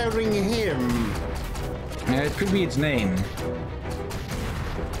carrying him. It could be its name.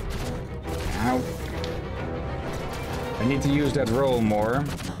 Ow. I need to use that roll more.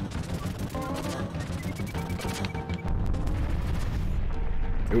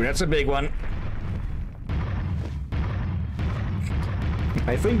 Ooh, that's a big one.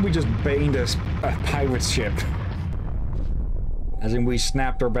 I think we just baned a pirate ship. As in we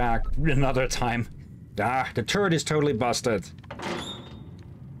snapped her back another time. Ah, the turret is totally busted.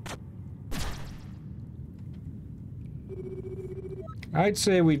 I'd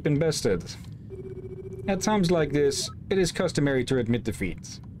say we've been bested. At times like this, it is customary to admit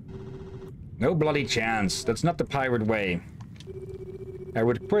defeat. No bloody chance. That's not the pirate way. I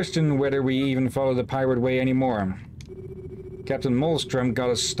would question whether we even follow the pirate way anymore. Captain Molstrom got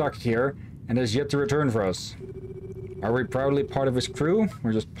us stuck here and has yet to return for us. Are we proudly part of his crew,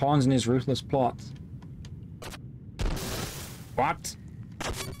 or just pawns in his ruthless plot? What?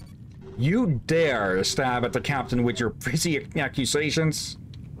 You dare stab at the captain with your pretty accusations?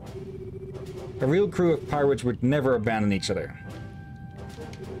 A real crew of pirates would never abandon each other.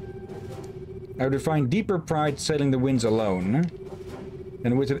 I would find deeper pride sailing the winds alone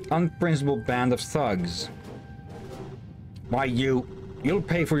than with an unprincipled band of thugs. Why, you'll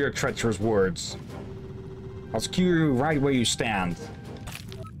pay for your treacherous words. I'll skewer you right where you stand.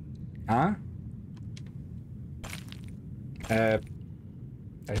 Huh? I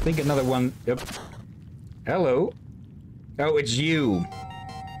think another one... Yep. Hello? Oh, it's you.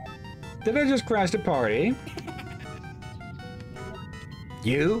 Did I just crash the party?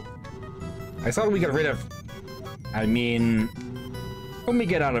 You? I thought we got rid of... I mean... Let me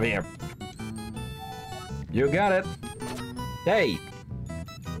get out of here. You got it. Hey!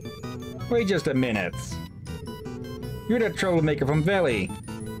 Wait just a minute. You're that troublemaker from Valley.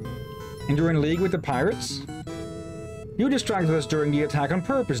 And you're in league with the pirates? You distracted us during the attack on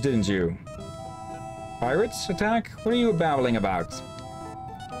purpose, didn't you? Pirates attack? What are you babbling about?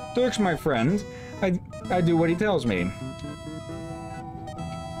 Dirk's my friend. I do what he tells me.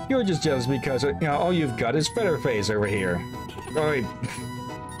 You're just jealous because, all you've got is Featherface over here. Oi.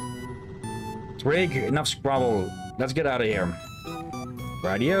 Twig, enough squabble. Let's get out of here.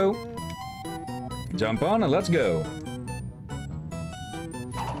 Radio. Jump on and let's go.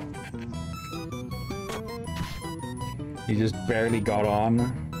 He just barely got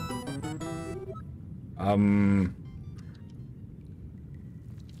on.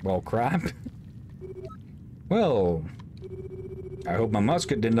 Well, crap. Well, I hope my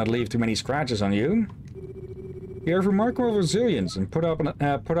musket did not leave too many scratches on you. You have remarkable resilience and put up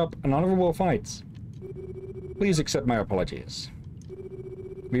an honorable fight. Please accept my apologies.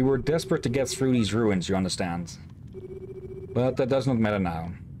 We were desperate to get through these ruins, you understand. But that does not matter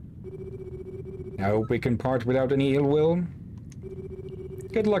now. I hope we can part without any ill will.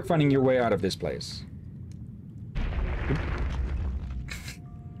 Good luck finding your way out of this place.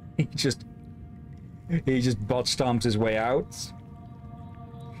 He just butt stomps his way out.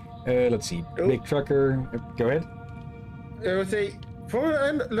 Let's see. Big trucker. Go ahead. I would say, from what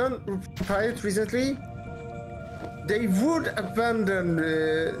I learned from pirates recently, they would abandon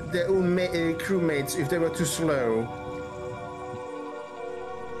their own crewmates if they were too slow.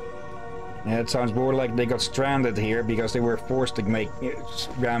 Yeah, it sounds more like they got stranded here because they were forced to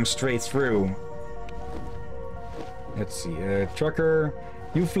ram straight through. Let's see. Trucker,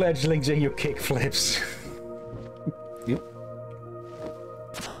 you fledglings and your kickflips. Yep.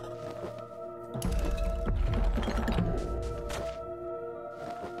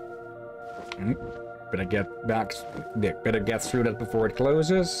 Better get back. Better get through that before it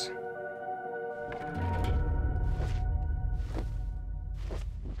closes.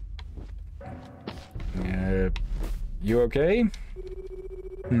 You okay?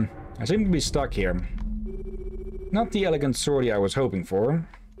 I seem to be stuck here. Not the elegant sortie I was hoping for.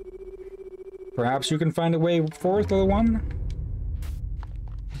 Perhaps you can find a way forth, little one?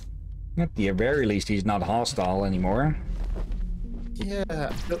 At the very least, he's not hostile anymore.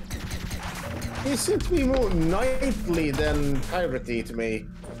 Yeah. He seems to be more knightly than piratey to me.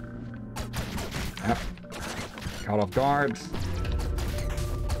 Yep. Caught off guard.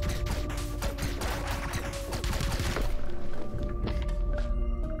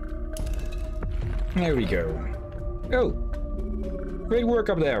 There we go. Oh! Great work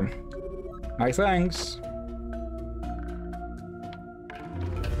up there. My thanks.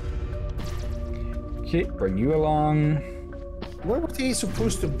 Okay, bring you along. Where was he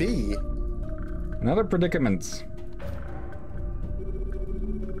supposed to be? Another predicament.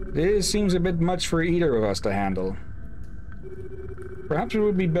 This seems a bit much for either of us to handle. Perhaps it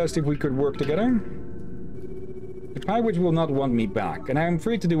would be best if we could work together? The pirates will not want me back, and I am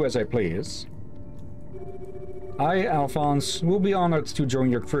free to do as I please. I, Alphonse, will be honored to join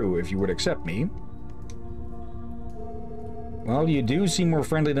your crew if you would accept me. Well, you do seem more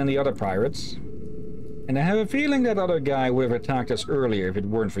friendly than the other pirates. And I have a feeling that other guy would have attacked us earlier if it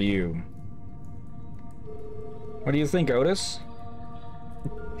weren't for you. What do you think, Otis?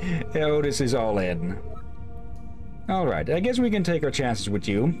 Otis is all in. Alright, I guess we can take our chances with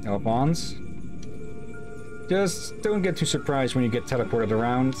you, Alphonse. Just don't get too surprised when you get teleported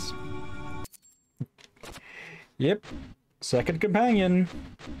around. Yep, second companion.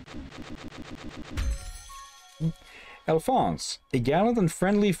 Alphonse, a gallant and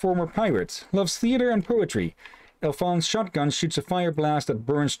friendly former pirate, loves theater and poetry. Alphonse's shotgun shoots a fire blast that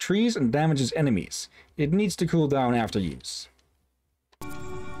burns trees and damages enemies. It needs to cool down after use.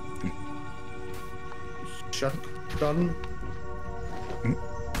 Shotgun?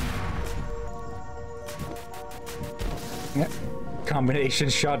 Yeah. Combination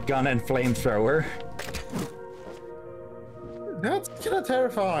shotgun and flamethrower. That's kind of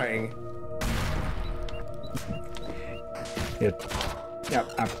terrifying. Yeah,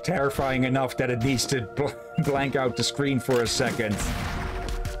 terrifying enough that it needs to blank out the screen for a second.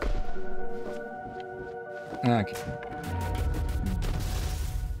 Okay.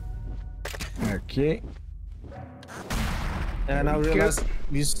 Okay. And I realize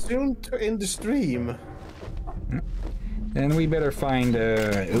we soon to end the stream. Then we better find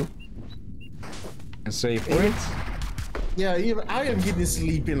a save point. Yeah, even I am getting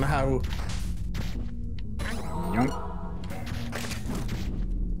sleepy now.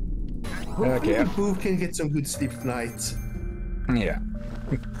 Okay. Boo can get some good sleep tonight. Yeah.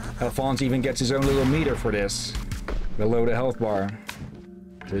 Alphonse even gets his own little meter for this. Below the health bar.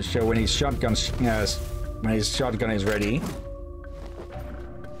 To show when his shotgun is ready.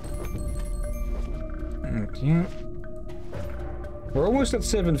 Okay. We're almost at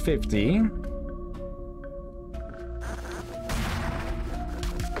 750.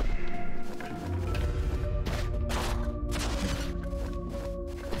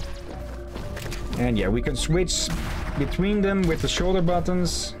 And yeah, we can switch between them with the shoulder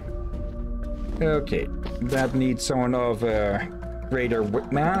buttons. Okay, that needs someone of greater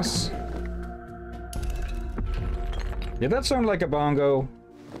mass. Did that sound like a bongo?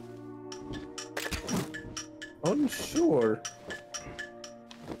 Unsure.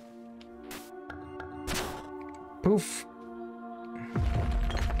 Poof.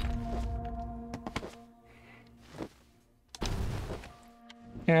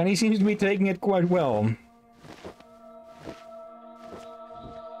 And he seems to be taking it quite well.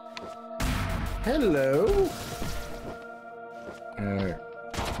 Hello.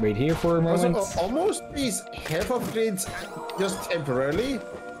 Wait here for a moment. Also, almost these health upgrades just temporarily.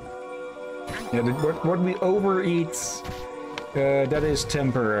 Yeah, what we overeat, that is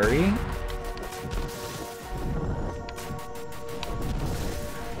temporary.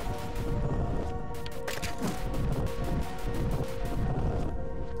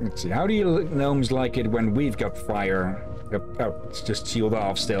 Let's see, how do you gnomes like it when we've got fire? Oh, it's just sealed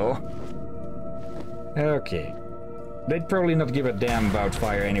off still. Okay. They'd probably not give a damn about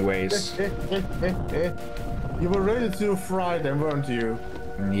fire anyways. You were ready to fry them, weren't you?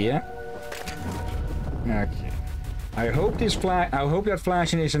 Yeah. Okay. I hope that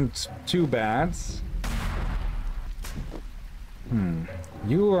flashing isn't too bad.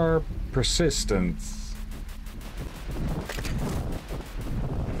 You are persistent.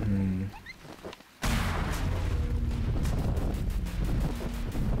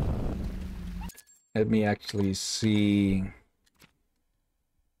 Let me actually see.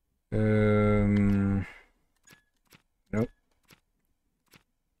 Nope.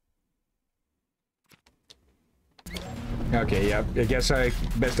 Okay, yeah. I guess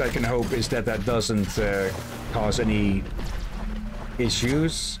best I can hope is that that doesn't cause any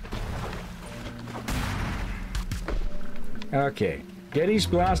issues. Okay. Getty's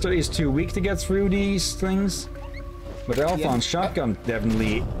blaster is too weak to get through these things, but Alphonse's shotgun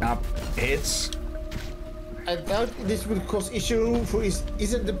definitely hits. I doubt this will cause issue for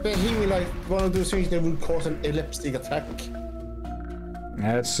isn't the behemoth like one of those things that would cause an epileptic attack?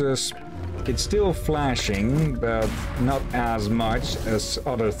 It's still flashing, but not as much as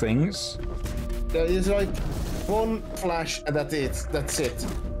other things. It's like one flash and that's it.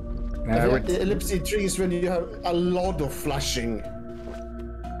 The epilepsy triggers when you have a lot of flashing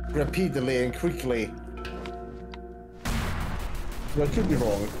repeatedly and quickly. But I could be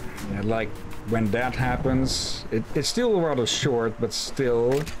wrong. Yeah, like when that happens, it's still rather short, but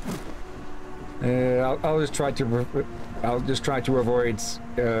still. I'll just try to avoid.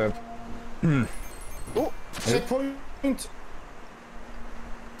 Oh, Checkpoint.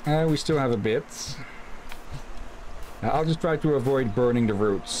 We still have a bit. I'll just try to avoid burning the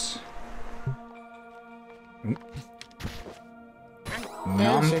roots. And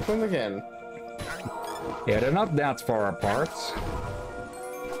checkpoint again. Yeah, they're not that far apart.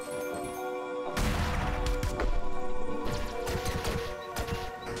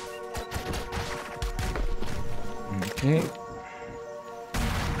 Okay.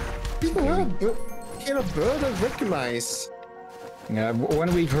 Can a bird I recognize? Yeah,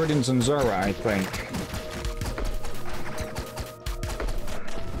 one we've heard in Zanzara, I think.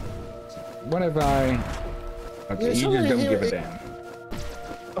 What have I... Okay, Yeah, you just don't give a damn.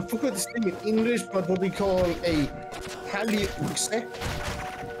 I forgot this thing in English, but what we call a Hillyan.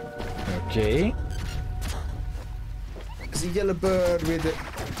 Okay. It's a yellow bird with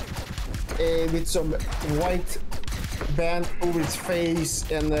some white band over its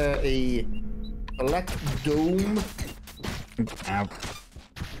face and a black dome. Ow.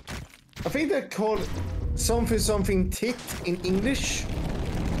 I think they're called something tit in English.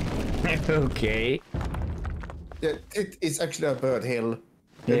 Okay. Yeah, tit is actually a bird hill.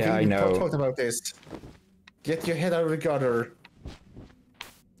 Yeah, I know. Talked about this. Get your head out of the gutter.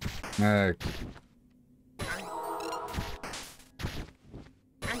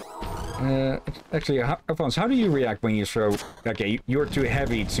 Actually, Alphonse, how do you react when you throw... Okay, you're too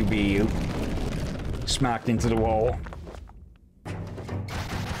heavy to be smacked into the wall.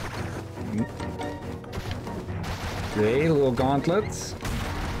 Okay, little gauntlets.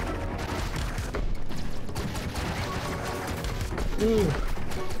 Ooh.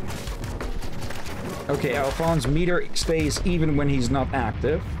 Okay, Alphonse, meter stays even when he's not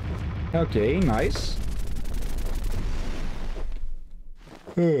active. Okay, nice.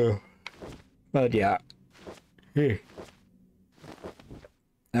 But yeah.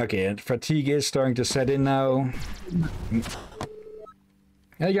 Okay, and fatigue is starting to set in now.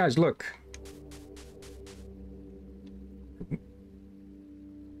 Hey guys, look.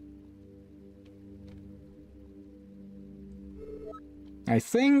 I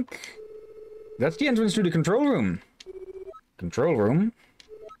think that's the entrance to the control room. Control room?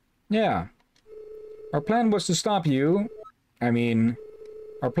 Yeah. Our plan was to stop you.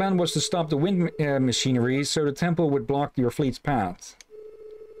 Our plan was to stop the wind machinery so the temple would block your fleet's path.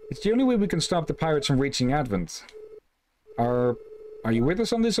 It's the only way we can stop the pirates from reaching Advent. Are you with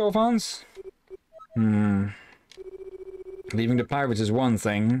us on this, Alphonse? Leaving the pirates is one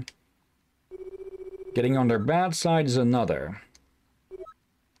thing. Getting on their bad side is another.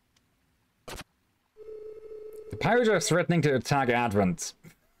 The pirates are threatening to attack Advent.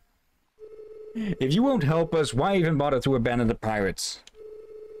 If you won't help us, why even bother to abandon the pirates?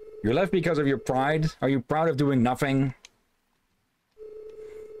 You're left because of your pride? Are you proud of doing nothing?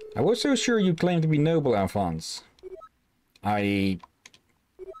 I was so sure you claimed to be noble, Alphonse. I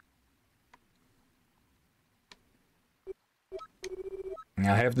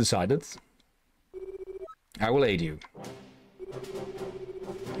have decided. I will aid you.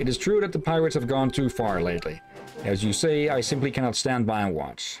 It is true that the pirates have gone too far lately. As you say, I simply cannot stand by and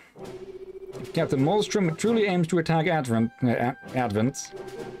watch. If Captain Molstrom truly aims to attack Advent,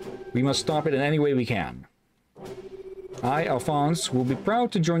 we must stop it in any way we can. I, Alphonse, will be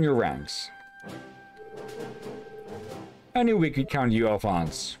proud to join your ranks. I knew we could count on you,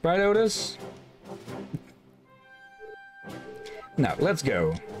 Alphonse. Right, Otis? Now, let's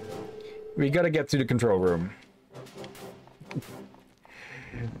go. We gotta get to the control room.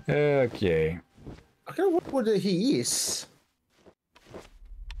 Okay. I don't know what he is.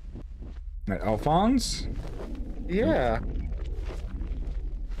 Alphonse? Yeah.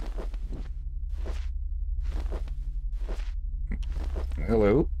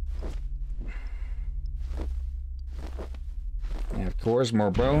 Hello. And of course,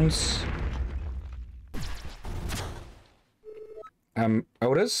 more bones.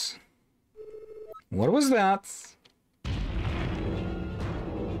 Otis? What was that?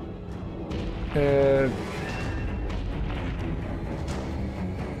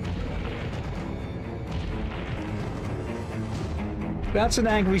 That's an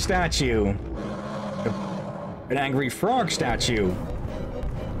angry statue. An angry frog statue.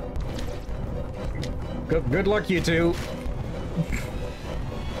 Good luck, you two.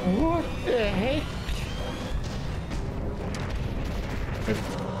 What the heck?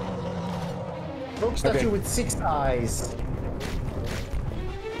 Frog statue with 6 eyes.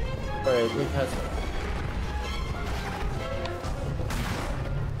 Wait, it has...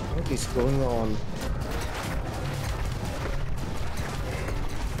 What is going on?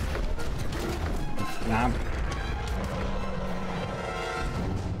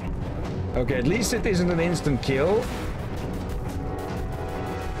 Okay, at least it isn't an instant kill.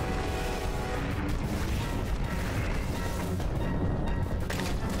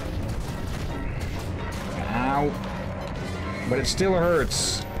 Ow. But it still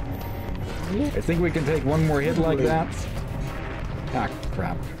hurts. I think we can take one more hit like that. Ah,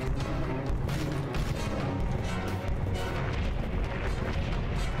 crap.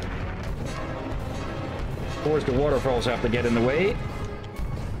 Of course, the waterfalls have to get in the way.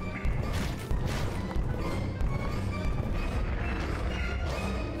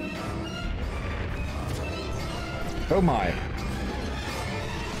 Oh my.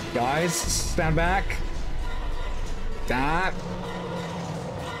 Guys, stand back. Ah.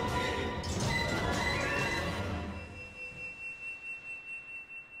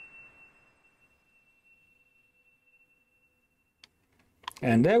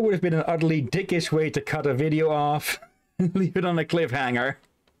 And that would have been an utterly dickish way to cut a video off. Leave it on a cliffhanger.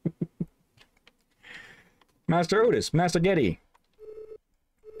 Master Otis, Master Getty.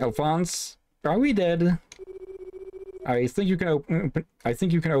 Alphonse, are we dead? I think you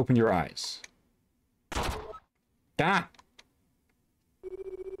can open your eyes. Ah!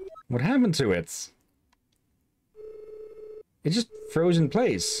 What happened to it? It just froze in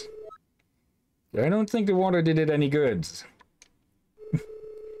place. I don't think the water did it any good.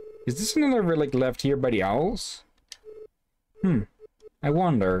 Is this another relic left here by the owls? I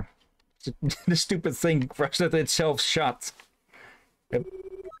wonder. The stupid thing crushed itself shut.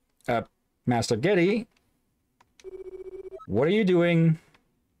 Master Getty? What are you doing?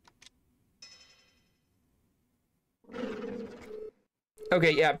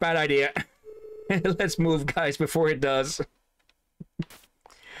 Okay, yeah, bad idea. Let's move, guys, before it does.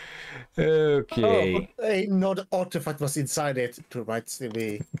 Okay. Oh, another artifact was inside it to right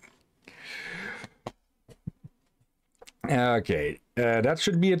TV. Okay, that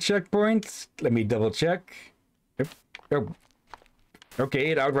should be a checkpoint. Let me double check. Oh.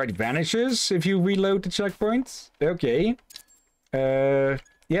 Okay, it outright vanishes if you reload the checkpoint. Okay.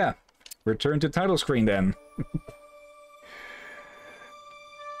 Yeah. Return to title screen then.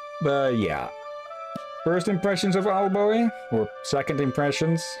 But yeah. First impressions of Owlboy? Or second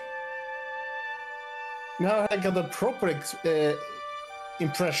impressions? Now I got a proper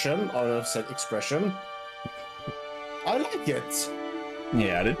impression, or I said expression. I like it.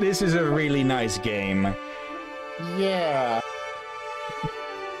 Yeah, this is a really nice game. Yeah.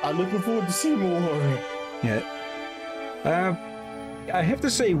 I'm looking forward to see more. Yeah. I have to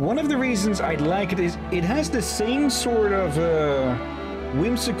say, one of the reasons I like it is it has the same sort of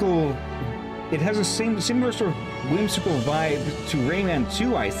whimsical... It has a similar sort of whimsical vibe to Rayman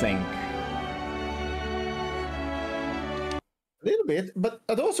 2, I think. A little bit, but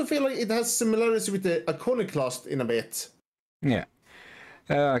I also feel like it has similarities with the Iconoclast in a bit. Yeah.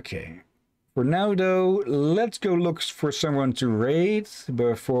 Okay. For now, though, let's go look for someone to raid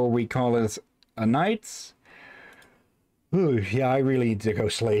before we call it a night. Ooh, yeah, I really need to go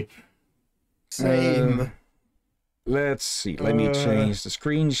sleep. Same. Let's see. Let me change the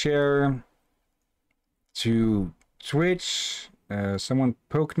screen share to Twitch. Someone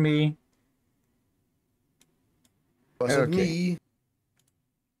poked me. Was me?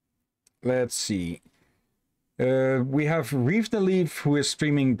 Let's see. We have Reef the Leaf, who is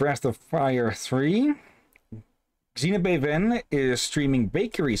streaming Breath of Fire 3. Xenobaven is streaming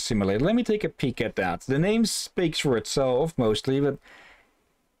Bakery Simulator. Let me take a peek at that. The name speaks for itself, mostly, but...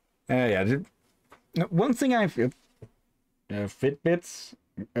 yeah, one thing I feel... Fitbits?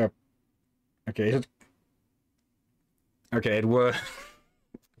 Okay, is it... Okay, it was...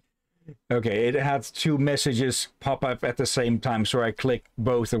 Okay, it had two messages pop up at the same time, so I clicked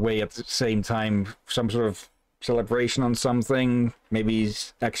both away at the same time. Some sort of celebration on something, maybe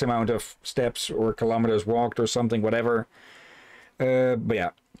X amount of steps or kilometers walked or something, whatever. But yeah.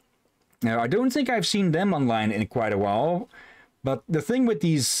 Now, I don't think I've seen them online in quite a while, but the thing with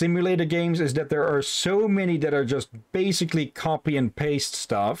these simulator games is that there are so many that are just basically copy and paste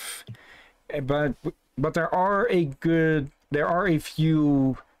stuff. But there are a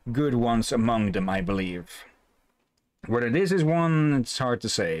few good ones among them, I believe. Whether this is one, it's hard to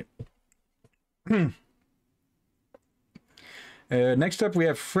say. Next up, we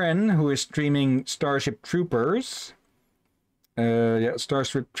have Fren, who is streaming Starship Troopers. Yeah,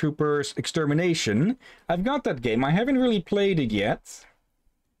 Starship Troopers Extermination. I've got that game. I haven't really played it yet.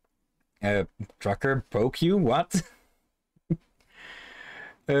 Trucker, poke you? What?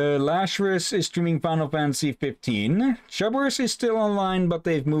 Lazarus is streaming Final Fantasy 15. Chubbers is still online, but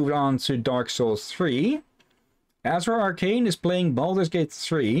they've moved on to Dark Souls 3. Azra Arcane is playing Baldur's Gate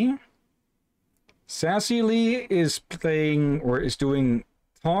 3. Sassy Lee is playing, or is doing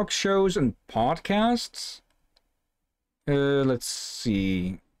talk shows and podcasts. Let's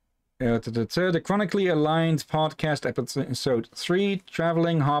see. The Chronically Aligned podcast, episode 3,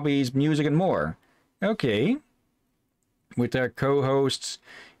 traveling, hobbies, music, and more. Okay. With their co-hosts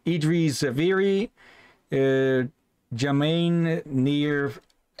Idris Zaviri, Jermaine Near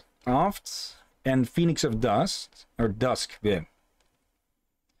Oft, and Phoenix of Dust, or Dusk. Yeah.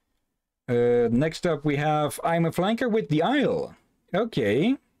 Next up we have I'm a Flanker with the Isle.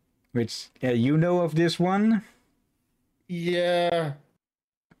 Okay. Which, you know of this one? Yeah.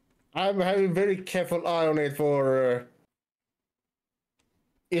 I'm having a very careful eye on it for...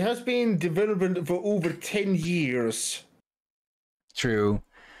 it has been developed for over 10 years. True.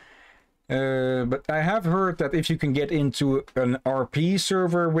 But I have heard that if you can get into an RP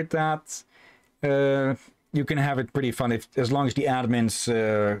server with that, you can have it pretty fun as long as the admins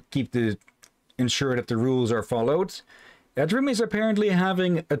ensure that the rules are followed. Edrim is apparently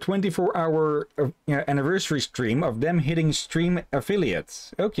having a 24-hour anniversary stream of them hitting stream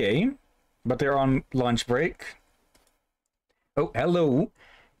affiliates. Okay, but they're on lunch break. Oh, hello.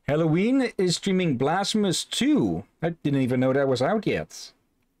 Halloween is streaming Blasphemous 2. I didn't even know that was out yet.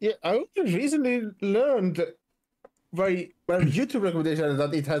 Yeah, I only recently learned by YouTube recommendation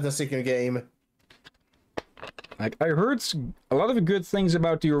that it has a second game. Like, I heard a lot of good things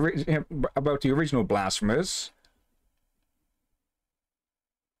about the original Blasphemous.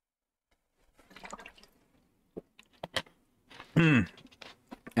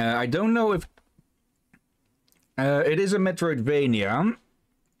 I don't know if it is a Metroidvania,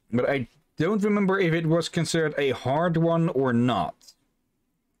 but I don't remember if it was considered a hard one or not.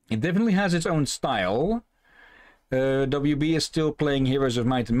 It definitely has its own style. WB is still playing Heroes of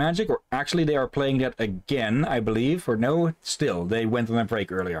Might and Magic, or actually they are playing that again, I believe, or no, still, they went on a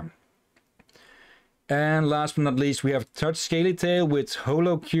break earlier. And last but not least, we have Touch Scaly Tail with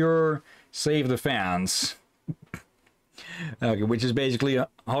Holocure Save the Fans. Okay, which is basically a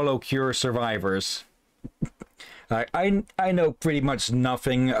Holocure Survivors. I know pretty much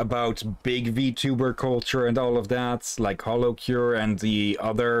nothing about big VTuber culture and all of that, like Holocure and the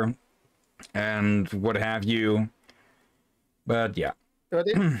other, and what have you. But yeah.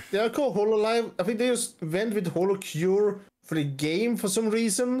 They are called HoloLive. I think they just went with Holocure for the game for some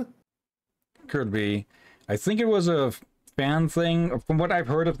reason. Could be. I think it was a fan thing. From what I've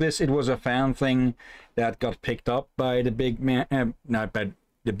heard of this, it was a fan thing that got picked up by the big not by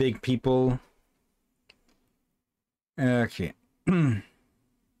the big people. Okay. I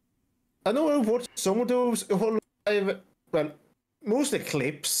know I've watched some of those HoloLive, well, mostly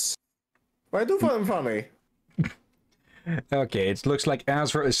clips, but I do find them funny. Okay, it looks like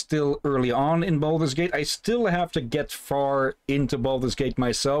Azra is still early on in Baldur's Gate. I still have to get far into Baldur's Gate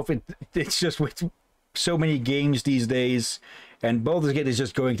myself. It's just with so many games these days, and Baldur's Gate is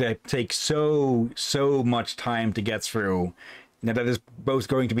just going to take so much time to get through. Now that is both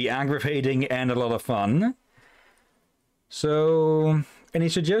going to be aggravating and a lot of fun. So, any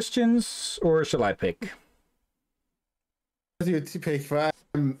suggestions, or shall I pick? You pick,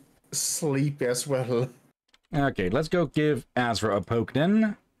 I'm sleepy as well. Okay, let's go give Azra a poke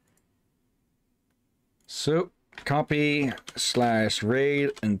then. So, copy /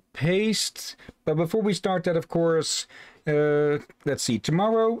 raid and paste. But before we start that, of course, let's see,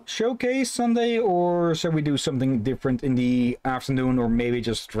 tomorrow showcase Sunday, or shall we do something different in the afternoon, or maybe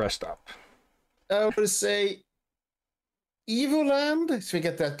just rest up? I would say Evoland, so we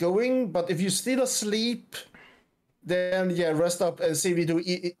get that going. But if you're still asleep, then yeah, rest up and see if we do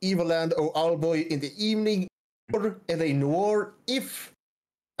Evoland or Owlboy in the evening, or LA Noir, if,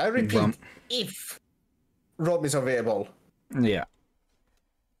 I repeat, if Rob is available. Yeah.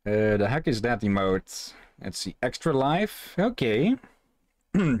 The heck is that emote? Let's see, extra life? Okay.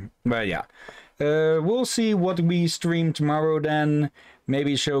 But yeah. We'll see what we stream tomorrow then.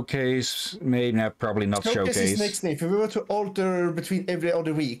 Maybe showcase, maybe not, probably not showcase. Is next day. If we were to alter between every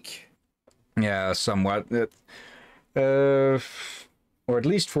other week. Yeah, somewhat. Or at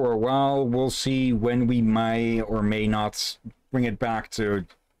least for a while, we'll see when we may or may not bring it back to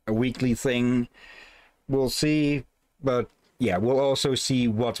a weekly thing. We'll see, but yeah, we'll also see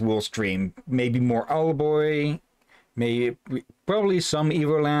what we'll stream. Maybe more Owlboy, maybe probably some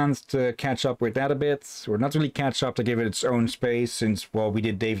Evoland to catch up with that a bit, or not really catch up, to give it its own space, since, well, we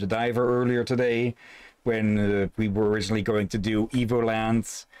did Dave the Diver earlier today, when we were originally going to do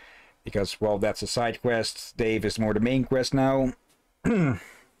Evoland, because, well, that's a side quest. Dave is more the main quest now. But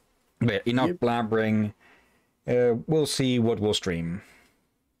enough blabbering. We'll see what we'll stream.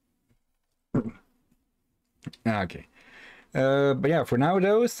 Okay. But yeah, for now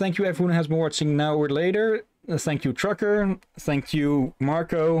though, thank you everyone who has been watching now or later. Thank you, Trucker. Thank you,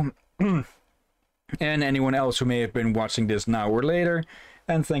 Marco. And anyone else who may have been watching this now or later.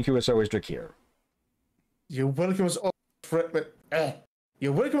 And thank you as always, Drakir. You're welcome as always,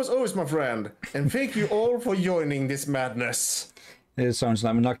 You're welcome as always, my friend. And thank you all for joining this madness. It sounds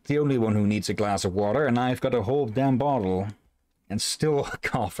like I'm not the only one who needs a glass of water, and I've got a whole damn bottle. And still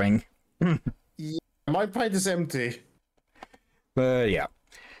coughing. Yeah, my pint is empty. Yeah.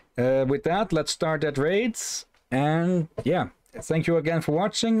 With that, let's start that raid. And yeah, thank you again for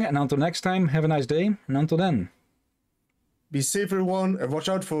watching. And until next time, have a nice day. And until then, be safe, everyone, and watch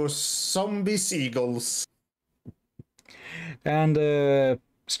out for zombie seagulls. And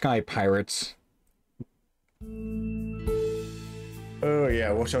sky pirates. Oh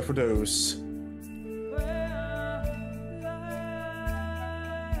yeah, watch out for those.